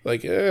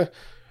 Like, I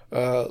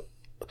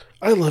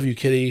love you,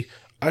 kitty.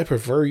 I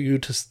prefer you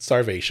to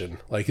starvation.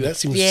 Like, that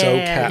seems so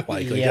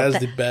cat-like. Like, that is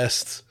the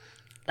best.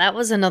 That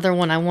was another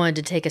one I wanted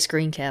to take a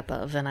screen cap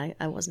of, and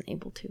I wasn't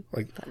able to.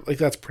 Like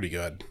that's pretty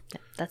good.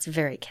 Yeah, that's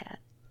very cat.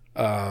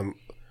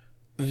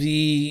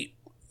 The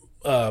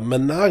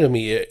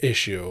monogamy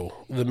issue,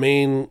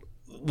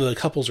 the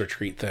couples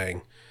retreat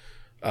thing,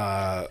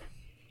 I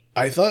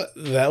thought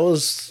that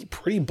was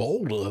pretty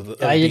bold of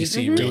DC,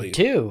 really. Did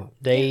too.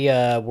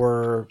 They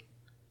were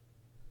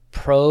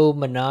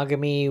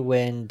pro-monogamy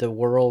when the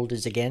world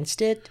is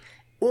against it.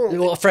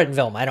 Well, Fred and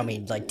Velma, I don't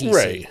mean like DC.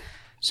 Right.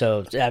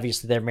 So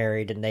obviously they're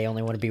married and they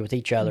only want to be with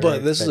each other.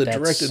 But this is a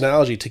direct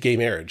analogy to gay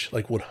marriage,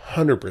 like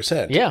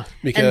 100%. Yeah.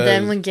 Because, and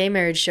then when gay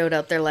marriage showed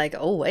up, they're like,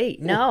 oh,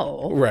 wait,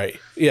 no. Right.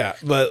 Yeah.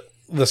 But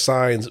the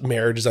signs,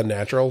 marriage is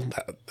unnatural,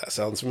 that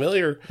sounds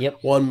familiar.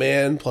 Yep. 1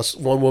 man plus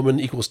 1 woman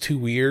equals 2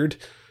 weird.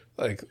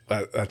 Like,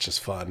 that's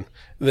just fun.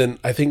 Then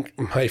I think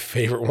my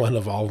favorite one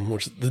of all of them,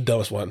 which is the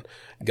dumbest one,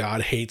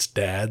 God hates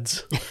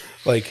dads.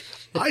 Like,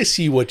 I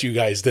see what you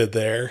guys did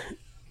there.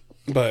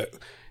 But,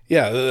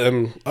 yeah,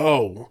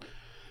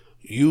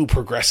 you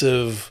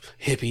progressive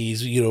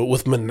hippies,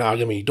 with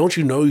monogamy, don't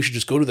you know you should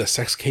just go to the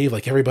sex cave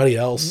like everybody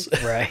else?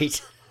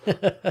 Right.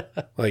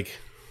 Like,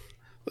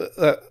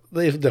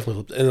 they've definitely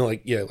flipped. And then,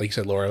 like you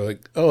said, Laura,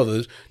 like, oh,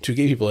 the 2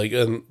 gay people, like,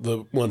 and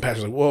the one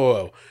pastor's like,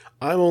 whoa,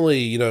 I'm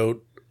only, I'm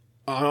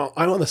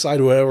on the side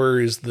of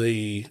whoever is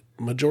the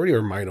majority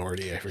or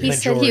minority. I forget. He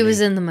said he was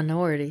in the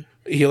minority.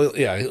 He's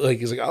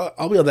like,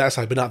 I'll be on that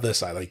side, but not this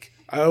side. Like,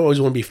 I always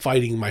want to be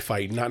fighting my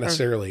fight, not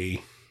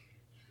necessarily.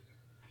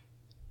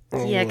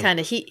 Yeah, kind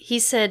of. He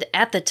said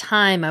at the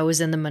time I was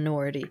in the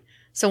minority.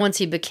 So once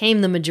he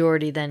became the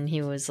majority, then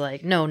he was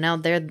like, no, now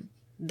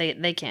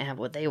they can't have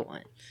what they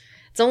want.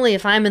 It's only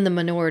if I'm in the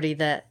minority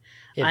that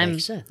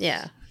makes sense.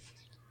 Yeah.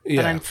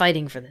 But I'm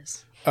fighting for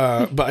this.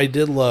 But I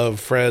did love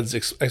Fred's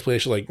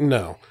explanation. Like,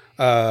 no,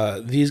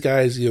 these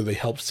guys, they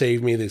helped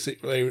save me. They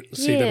saved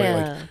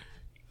everybody. Like,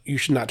 you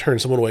should not turn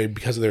someone away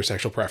because of their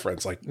sexual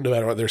preference. Like, no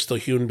matter what, they're still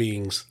human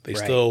beings. They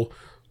still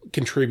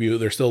contribute.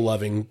 They're still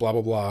loving. Blah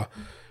blah blah.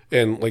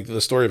 And like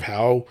the story of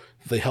how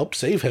they helped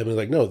save him is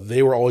like, no,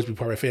 they will always be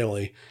part of my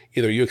family.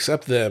 Either you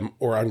accept them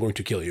or I'm going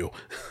to kill you,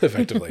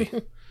 effectively.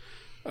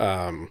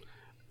 And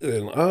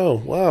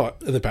oh wow,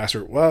 and the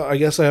pastor. Well, I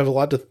guess I have a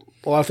lot of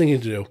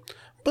thinking to do,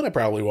 but I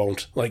probably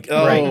won't. Like,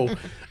 oh,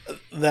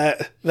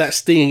 that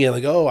stinging in.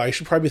 Like, oh, I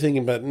should probably be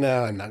thinking, but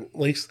nah, I'm not.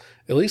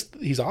 At least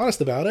he's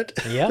honest about it.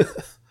 Yeah.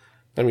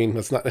 I mean,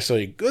 that's not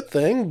necessarily a good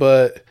thing,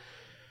 but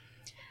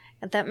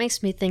that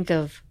makes me think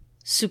of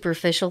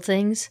superficial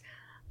things.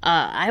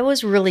 I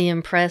was really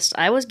impressed.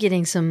 I was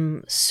getting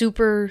some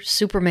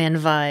Superman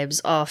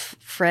vibes off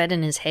Fred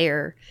and his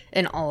hair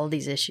in all of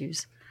these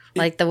issues.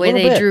 Like the way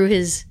they drew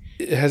his...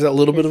 It has that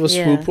little bit of a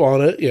swoop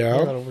on it,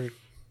 yeah.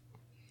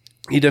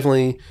 He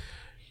definitely...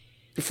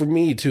 For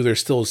me, too, there's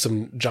still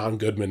some John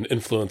Goodman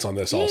influence on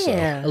this also.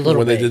 A little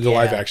when bit, they did the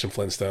live-action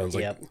Flintstones.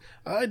 Like, yep.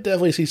 I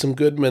definitely see some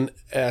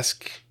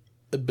Goodman-esque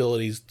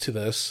abilities to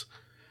this.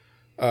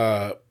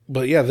 But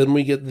yeah, then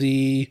we get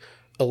the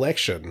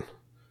election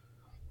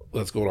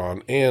that's going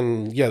on.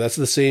 And yeah, that's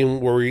the same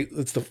where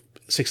it's the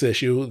 6th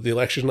issue, the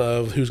election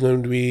of who's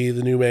going to be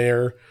the new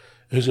mayor,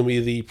 who's going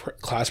to be the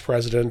class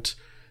president.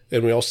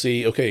 And we all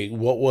see, okay,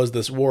 what was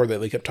this war that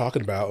they kept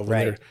talking about?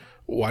 Right.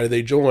 Why did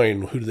they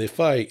join? Who did they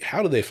fight?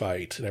 How did they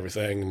fight? And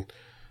everything. And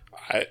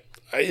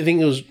I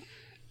think it was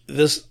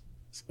this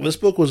this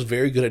book was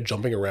very good at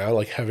jumping around,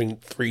 like having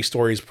 3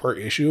 stories per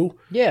issue.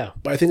 Yeah.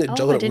 But I think it I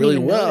juggled it didn't really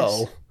even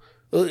well.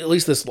 At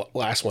least this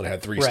last one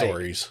had 3 Right.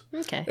 stories.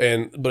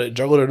 Okay. But it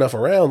juggled enough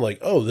around, like,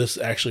 oh, this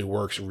actually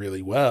works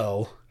really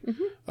well.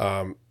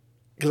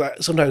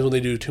 Because sometimes when they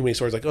do too many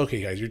stories, like,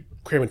 okay, guys, you're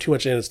cramming too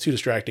much in, it's too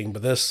distracting.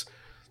 But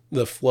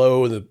the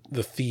flow and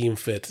the theme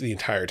fits the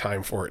entire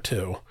time for it,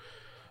 too.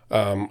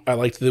 I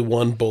liked the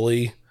one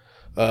bully,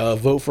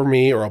 vote for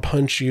me or I'll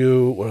punch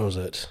you. What was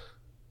it?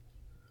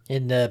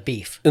 In the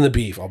beef. In the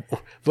beef. I'll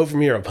vote for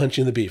me or I'll punch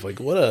you in the beef.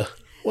 Like, what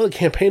a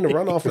campaign to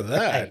run off of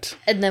that.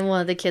 And then one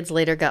of the kids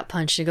later got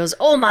punched. He goes,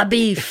 "Oh, my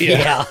beef!"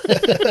 Yeah.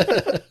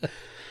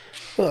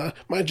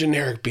 My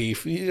generic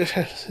beef.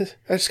 I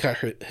just got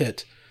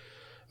hit.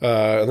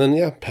 And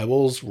then,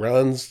 Pebbles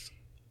runs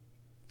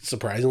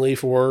surprisingly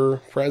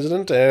for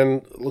president,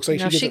 and it looks like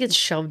No, she gets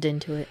shoved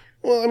into it.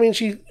 Well, I mean,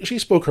 she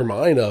spoke her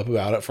mind up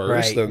about it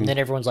first. Right. And then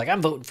everyone's like,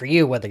 I'm voting for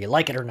you, whether you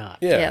like it or not.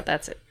 Yeah,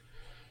 that's it.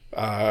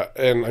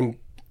 And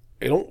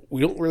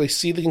we don't really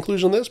see the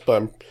conclusion of this, but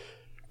I'm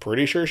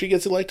pretty sure she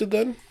gets elected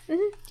then.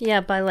 Mm-hmm.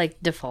 Yeah, by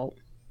like default.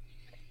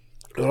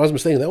 And I was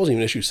mistaken, that wasn't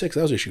even issue 6,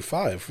 that was issue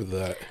 5 for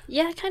that.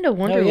 Yeah, I kind of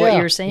wondered what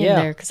you were saying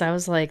there, because I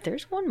was like,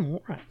 there's one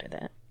more after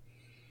that.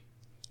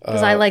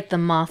 Because I like the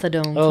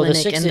Mothadone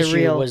Clinic the and the issue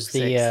real was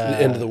the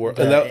The end of the world.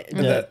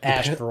 the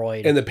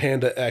asteroid. And the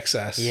Panda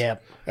XS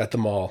Yep. at the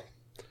mall.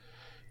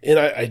 And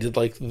I did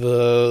like it's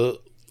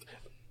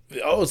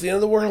the end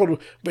of the world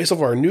based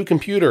off our new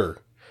computer,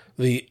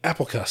 the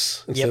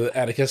Applecus, instead of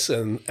Atticus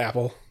and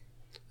Apple.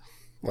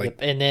 Like,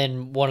 And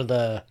then one of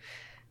the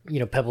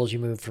pebbles you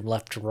moved from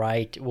left to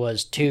right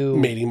was 2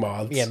 mating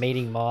moths. Yeah,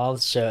 mating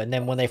moths. So, and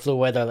then when they flew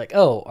away, they're like,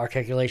 "Oh, our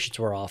calculations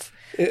were off."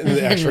 And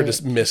the asteroid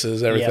just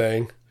misses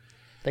everything.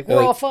 Like,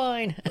 we're all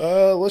fine.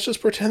 Let's just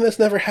pretend this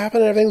never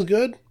happened and everything's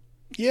good.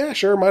 Yeah,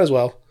 sure, might as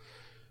well.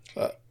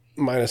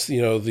 Minus,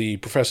 the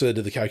professor that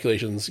did the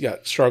calculations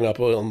got strung up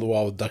on the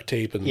wall with duct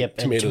tape and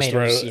tomatoes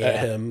thrown at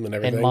him and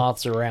everything. And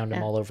moths around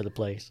him all over the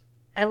place.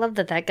 I love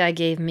that guy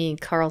gave me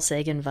Carl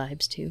Sagan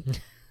vibes, too.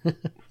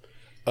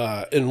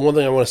 And one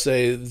thing I want to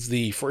say is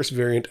the first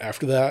variant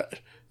after that,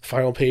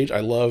 final page, I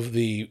love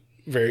the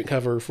variant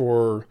cover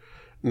for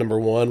number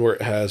 1 where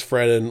it has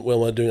Fred and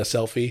Wilma doing a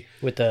selfie.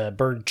 With the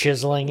bird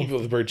chiseling.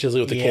 With the bird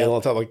chiseling with the candle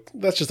on top. Like,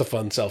 that's just a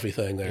fun selfie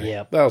thing there.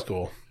 Yeah. That was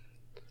cool.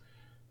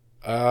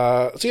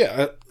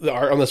 The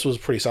art on this was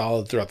pretty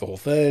solid throughout the whole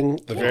thing.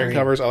 The variant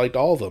covers, I liked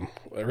all of them.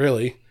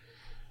 Really.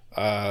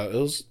 It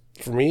was,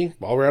 for me,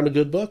 all around a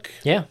good book.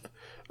 Yeah.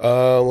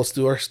 Let's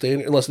do our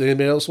standard, unless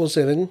anybody else wants to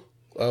say anything.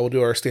 We'll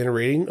do our standard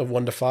rating of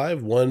 1 to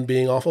 5. 1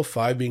 being awful,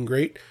 5 being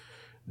great.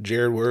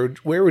 Jared,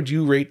 where would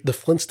you rate the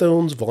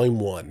Flintstones Volume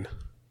 1?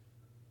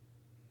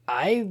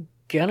 I'm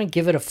gonna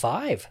give it a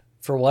 5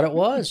 for what it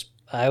was.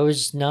 I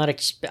was not.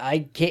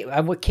 I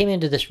came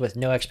into this with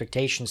no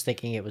expectations,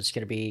 thinking it was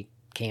going to be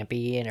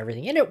campy and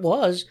everything, and it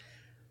was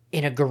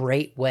in a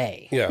great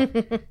way. Yeah,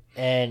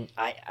 and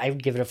I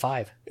would give it a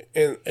 5.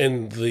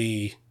 And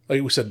the,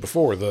 like we said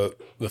before, the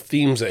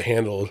themes it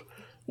handled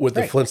with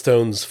the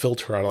Flintstones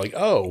filter on, like,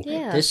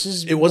 Yeah.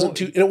 it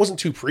wasn't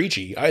too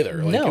preachy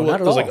either. Like, No, not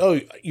at it was all. like,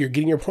 oh, you're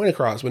getting your point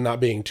across, but not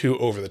being too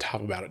over the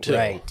top about it too.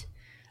 Right.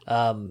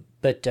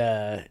 But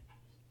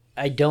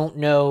I don't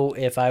know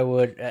if I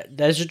would.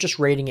 Those are just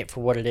rating it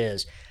for what it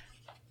is.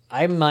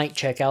 I might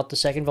check out the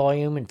second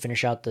volume and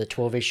finish out the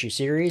 12-issue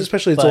series.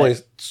 Especially it's only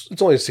 6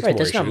 more that's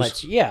issues. not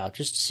much. Yeah,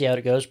 just to see how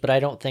it goes. But I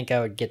don't think I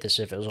would get this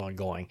if it was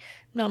ongoing.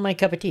 Not my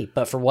cup of tea.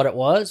 But for what it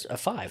was, a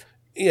 5.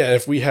 Yeah,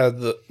 if we had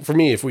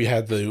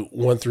the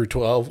 1 through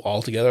 12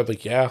 all together, I'd be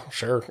like, yeah,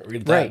 sure,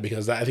 read that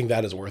because I think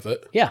that is worth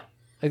it. Yeah,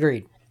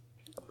 agreed.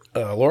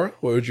 Laura,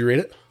 what would you rate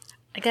it?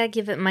 I gotta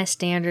give it my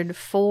standard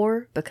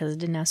 4 because it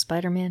didn't have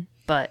Spider-Man,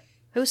 but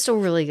it was still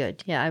really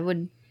good. Yeah, I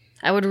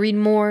would read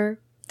more.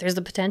 There's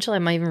the potential I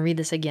might even read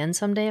this again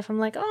someday if I'm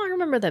like, oh, I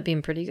remember that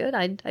being pretty good.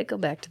 I'd go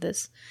back to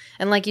this.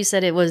 And like you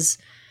said,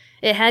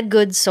 it had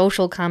good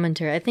social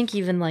commentary. I think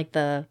even like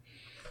the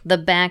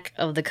back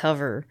of the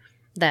cover,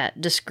 that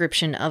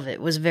description of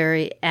it was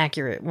very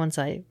accurate once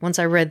I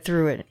read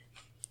through it.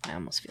 I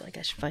almost feel like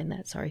I should find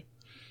that, sorry.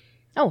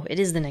 Oh, it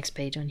is the next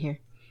page on here.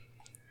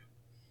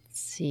 Let's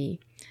see.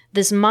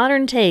 This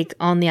modern take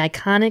on the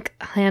iconic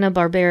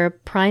Hanna-Barbera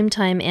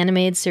primetime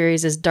animated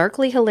series is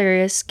darkly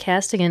hilarious,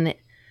 casting an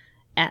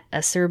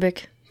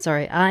acerbic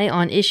eye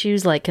on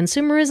issues like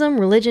consumerism,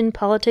 religion,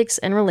 politics,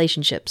 and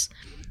relationships.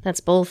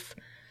 That's both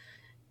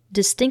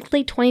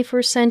distinctly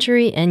 21st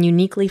century and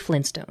uniquely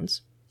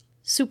Flintstones.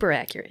 Super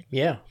accurate.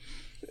 Yeah.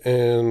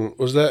 And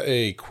was that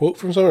a quote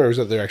from somewhere, or was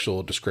that their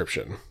actual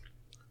description?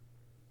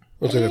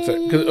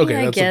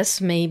 I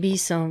guess maybe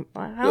some.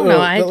 I don't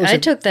know. I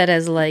took that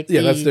as like. Yeah,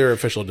 that's their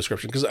official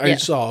description. Because I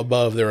saw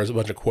above there was a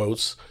bunch of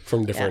quotes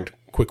from different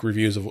quick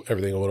reviews of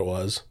everything and what it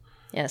was.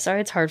 Yeah,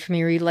 sorry, it's hard for me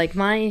to read. Like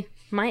my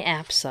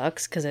app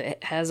sucks because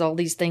it has all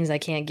these things I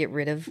can't get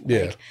rid of.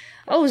 Yeah. Like,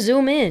 oh,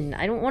 zoom in.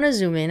 I don't want to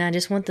zoom in. I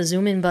just want the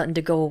zoom in button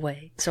to go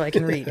away so I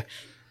can read.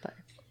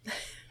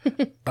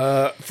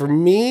 For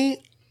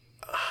me,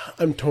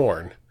 I'm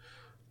torn.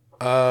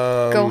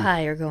 Go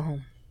high or go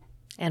home.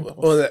 And both.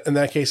 Well, in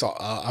that case,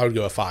 I would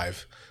go a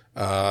 5.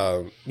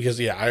 Because,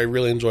 yeah, I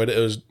really enjoyed it.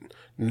 It was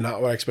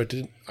not what I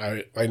expected.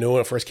 I know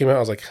when it first came out, I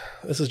was like,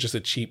 this is just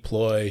a cheap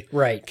ploy.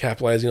 Right.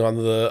 Capitalizing on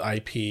the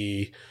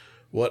IP.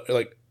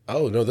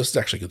 Oh, no, this is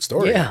actually a good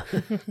story. Yeah.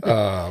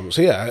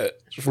 So, yeah,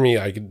 for me,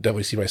 I could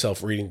definitely see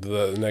myself reading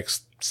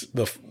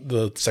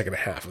the second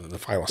half of the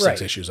final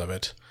 6 issues of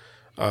it.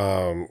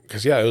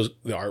 Because, yeah,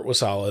 the art was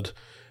solid.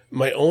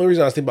 My only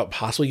reason I was thinking about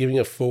possibly giving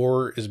it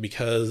 4 is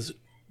because...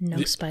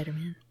 No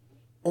Spider-Man.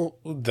 Well,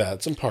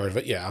 that's a part of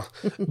it, yeah.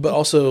 But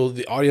also,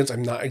 the audience,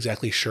 I'm not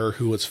exactly sure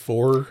who it's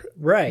for.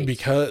 Right.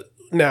 Because,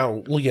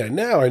 now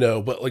I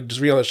know, but, like,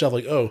 just reading on the shelf,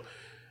 like, oh...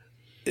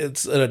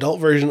 It's an adult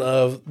version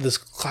of this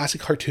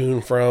classic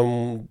cartoon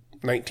from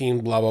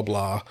 19 blah, blah,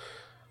 blah,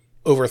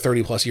 over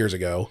 30 plus years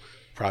ago.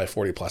 Probably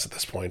 40 plus at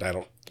this point. I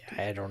don't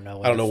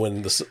know. I don't know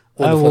when the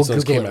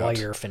Flintstones came out. While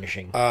you're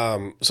finishing.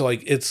 So,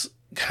 like, it's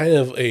kind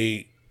of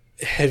a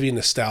heavy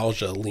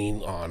nostalgia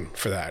lean on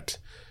for that.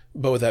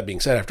 But with that being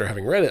said, after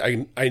having read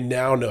it, I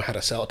now know how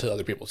to sell it to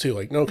other people, too.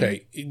 Like,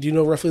 okay, do you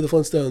know roughly the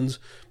Flintstones,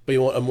 but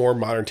you want a more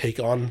modern take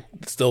on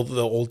still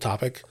the old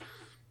topic?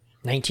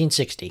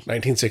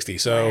 1960.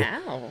 So,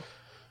 wow.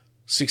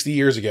 60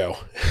 years ago.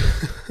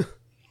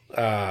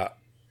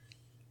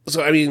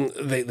 So, I mean,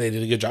 they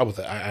did a good job with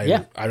it.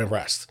 I'm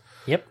impressed.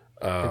 Yep.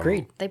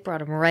 Agreed. They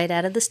brought him right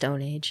out of the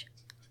Stone Age.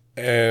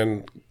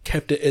 And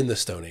kept it in the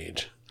Stone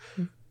Age,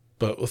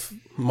 but with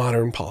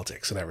modern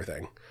politics and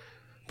everything.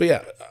 But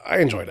yeah, I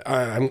enjoyed it.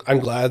 I'm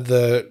glad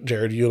that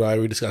Jared, you and I,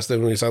 we discussed it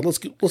when we decided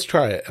let's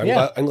try it.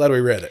 I'm glad we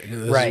read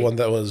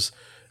it.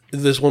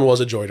 This one was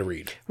a joy to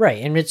read.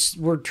 Right, and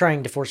we're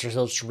trying to force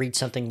ourselves to read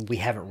something we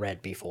haven't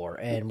read before,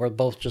 and we're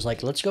both just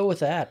like, let's go with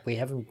that. We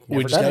haven't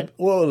never done it.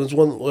 Well, it's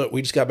one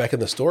we just got back in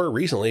the store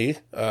recently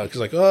because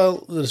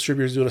the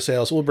distributor's doing a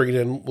sale, so we'll bring it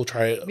in. We'll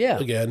try it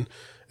again.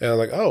 And I'm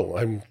like,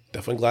 I'm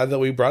definitely glad that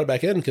we brought it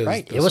back in because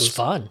it was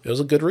fun. It was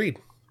a good read.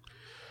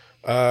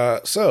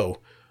 So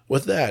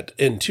with that,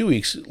 in 2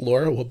 weeks,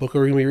 Laura, what book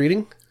are we going to be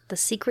reading? The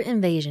Secret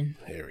Invasion.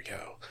 Here we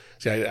go.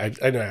 See,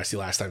 I know I asked you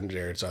last time,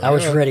 Jared. So I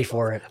was ready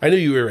for it. I knew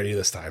you were ready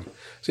this time.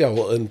 So yeah,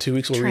 well, in 2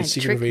 weeks we'll read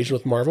Secret Invasion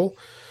with Marvel.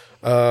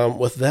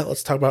 With that,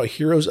 let's talk about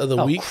Heroes of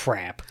the Week. Oh,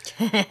 crap.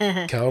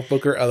 Comic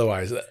book or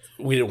otherwise.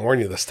 We didn't warn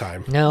you this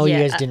time. No, you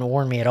guys didn't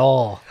warn me at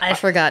all. I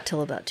forgot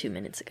till about 2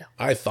 minutes ago.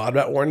 I thought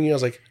about warning you. I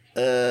was like,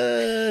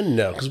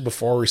 no. Because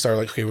before we started,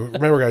 like, okay,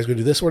 remember guys, we're going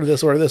to do this order,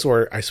 this order, this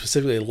order. I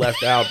specifically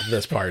left out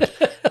this part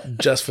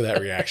just for that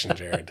reaction,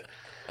 Jared.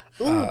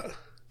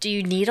 Do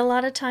you need a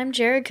lot of time,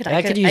 Jared?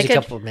 I could use a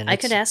couple of minutes. I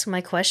could ask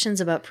my questions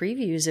about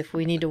previews if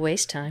we need to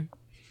waste time.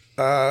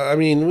 I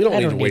mean, we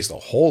don't need to waste a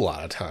whole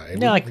lot of time.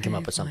 No, I can come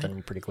up with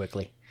something pretty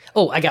quickly.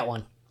 Oh, I got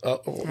one.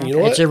 You know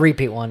what? It's a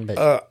repeat one,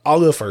 but... I'll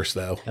go first,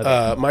 though.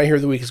 Okay. My Hero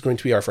of the Week is going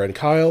to be our friend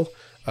Kyle.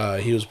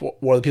 He was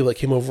one of the people that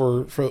came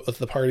over for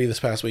the party this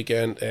past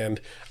weekend,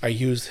 and I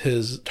used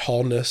his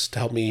tallness to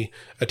help me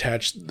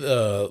attach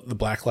the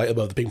black light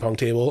above the ping pong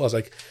table. I was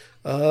like,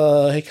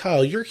 hey,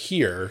 Kyle, you're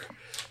here.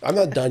 I'm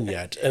not done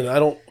yet, and I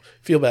don't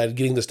feel bad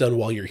getting this done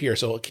while you're here.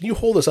 So can you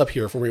hold this up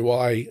here for me while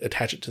I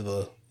attach it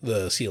to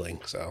the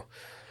ceiling? So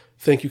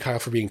thank you, Kyle,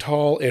 for being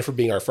tall and for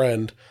being our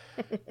friend.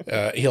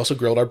 He also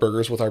grilled our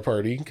burgers with our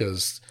party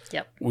because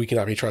we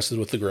cannot be trusted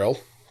with the grill.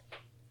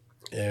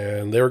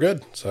 And they were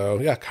good. So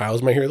yeah,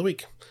 Kyle's my Hero of the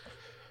Week.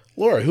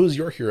 Laura, who's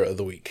your Hero of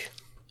the Week?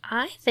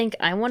 I think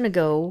I want to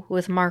go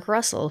with Mark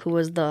Russell, who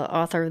was the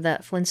author of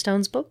that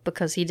Flintstones book,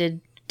 because he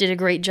did a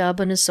great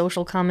job on his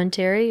social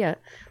commentary.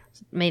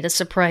 Made a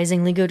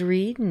surprisingly good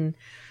read, and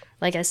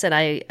like I said,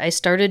 I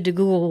started to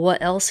Google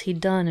what else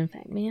he'd done. In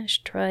fact, maybe I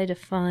should try to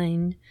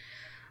find.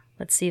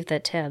 Let's see if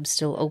that tab's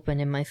still open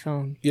in my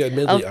phone. Yeah,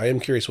 admittedly, I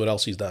am curious what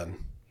else he's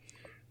done.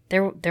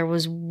 There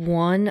was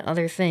one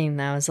other thing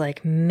that I was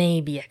like,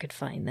 maybe I could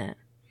find that.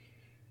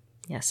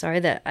 Yeah, sorry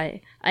that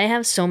I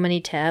have so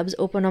many tabs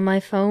open on my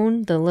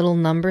phone. The little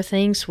number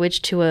thing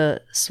switched to a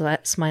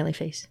smiley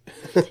face.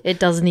 It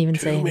doesn't even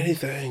say too many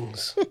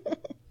things.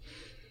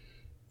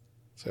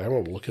 So I'm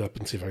going to look it up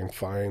and see if I can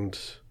find...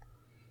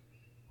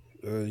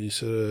 you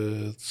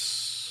said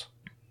it's...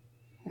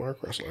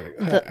 Mark Russell.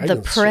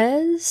 The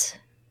Prez?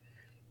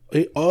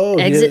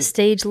 Exit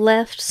stage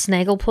left,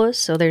 Snagglepuss,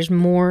 so there's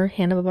more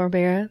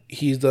Hanna-Barbera.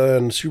 He's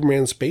done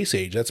Superman Space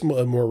Age. That's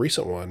a more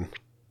recent one,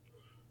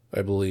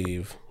 I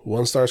believe.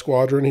 One Star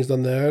Squadron, he's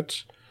done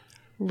that.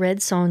 Red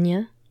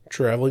Sonja.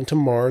 Traveling to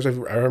Mars. I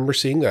remember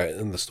seeing that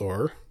in the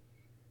store.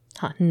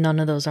 Huh, none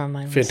of those are on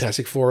my list.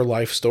 Fantastic Four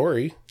Life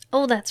Story.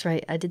 Oh, that's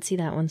right. I did see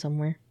that one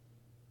somewhere.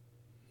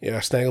 Yeah,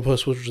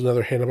 Snagglepuss, which was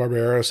another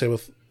Hanna-Barbera. Same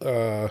with,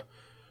 I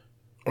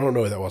don't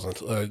know who that wasn't.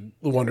 The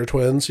Wonder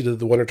Twins. He did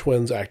the Wonder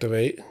Twins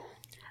Activate.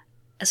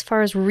 As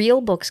far as real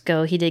books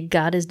go, he did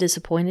God is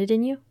Disappointed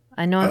in You.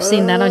 I know I've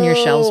seen that on your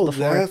shelves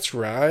before. That's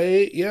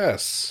right.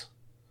 Yes.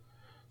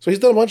 So he's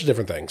done a bunch of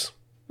different things.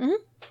 Mm-hmm.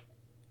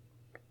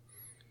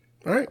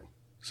 All right.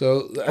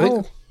 So I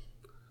think...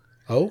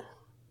 Oh?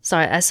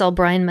 Sorry, I saw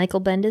Brian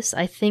Michael Bendis.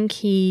 I think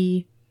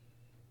he...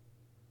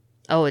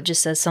 Oh, it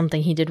just says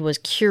something he did was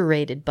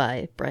curated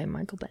by Brian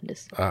Michael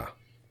Bendis. Ah.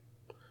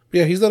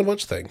 Yeah, he's done a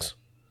bunch of things.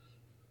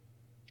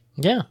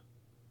 Yeah.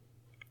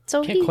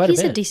 So Okay, quite a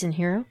he's a bit. decent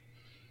hero.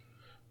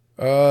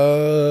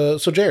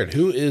 So Jared,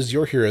 who is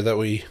your hero that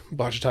we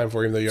bought your time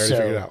for, even though you already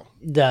figured it out?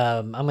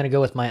 I'm going to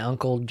go with my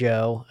Uncle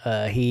Joe.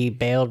 He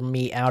bailed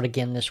me out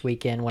again this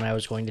weekend when I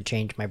was going to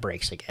change my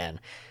brakes again.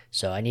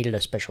 So I needed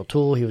a special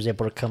tool. He was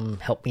able to come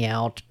help me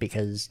out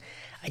because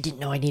I didn't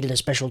know I needed a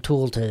special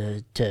tool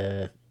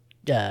to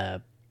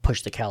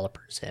push the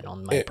calipers in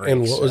on my brakes.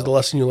 And what was the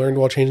lesson you learned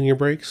while changing your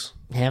brakes?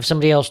 Have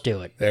somebody else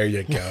do it. There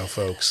you go,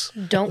 folks.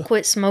 Don't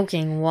quit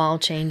smoking while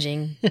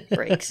changing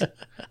brakes.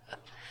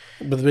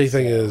 But the big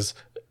thing is,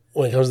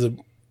 when it comes to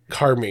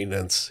car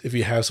maintenance, if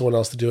you have someone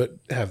else to do it,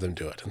 have them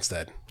do it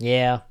instead.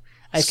 Yeah.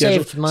 I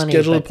saved money.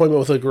 Schedule an but appointment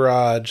with a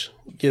garage,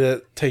 get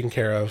it taken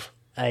care of.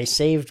 I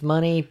saved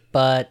money,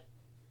 but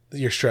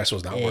Your stress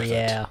was not worth it.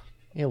 yeah,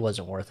 it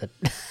wasn't worth it.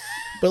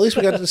 But at least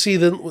we got to see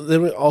them.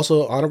 Then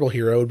also honorable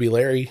hero would be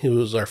Larry,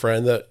 who is our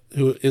friend that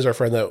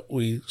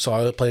we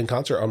saw play in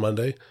concert on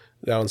Monday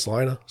down in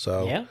Salina.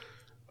 So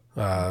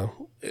Yeah.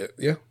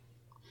 yeah.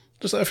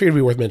 Just I figured it'd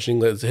be worth mentioning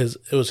that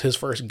it was his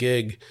first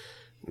gig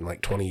in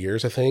like 20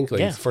 years, I think. Like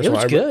Yeah, the first it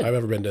one was good. I've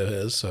ever been to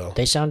his. So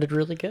They sounded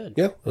really good.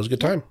 yeah, it was a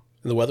good time.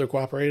 And the weather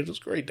cooperated. It was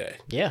a great day.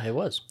 Yeah, it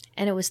was.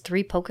 And it was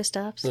 3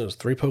 Pokestops. It was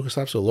 3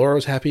 Pokestops. So Laura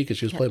was happy because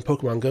she was playing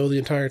Pokemon Go the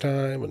entire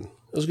time, and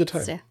it was a good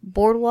time. So,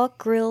 Boardwalk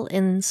Grill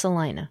in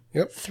Salina.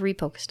 Yep. 3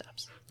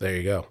 Pokestops. There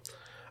you go.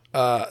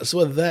 So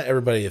with that,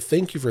 everybody,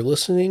 thank you for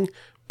listening.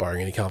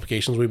 Barring any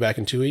complications, we'll be back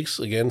in 2 weeks.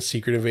 Again,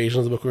 Secret Invasion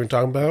is the book we're going to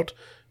talk about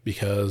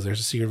because there's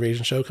a Secret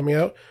Invasion show coming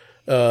out.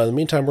 In the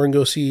meantime, we're going to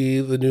go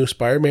see the new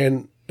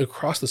Spider-Man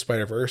Across the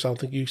Spider-Verse. I don't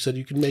think you said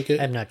you could make it.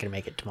 I'm not going to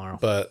make it tomorrow.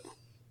 But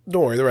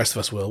don't worry, the rest of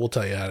us will. We'll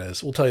tell you how it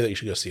is. We'll tell you that you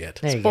should go see it.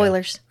 There you go.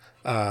 Spoilers.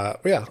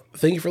 Yeah,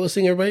 thank you for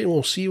listening, everybody, and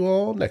we'll see you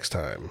all next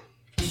time.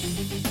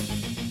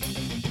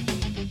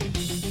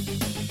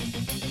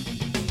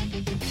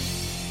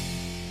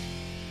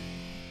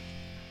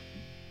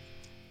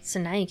 So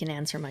now you can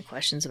answer my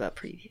questions about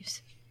previews.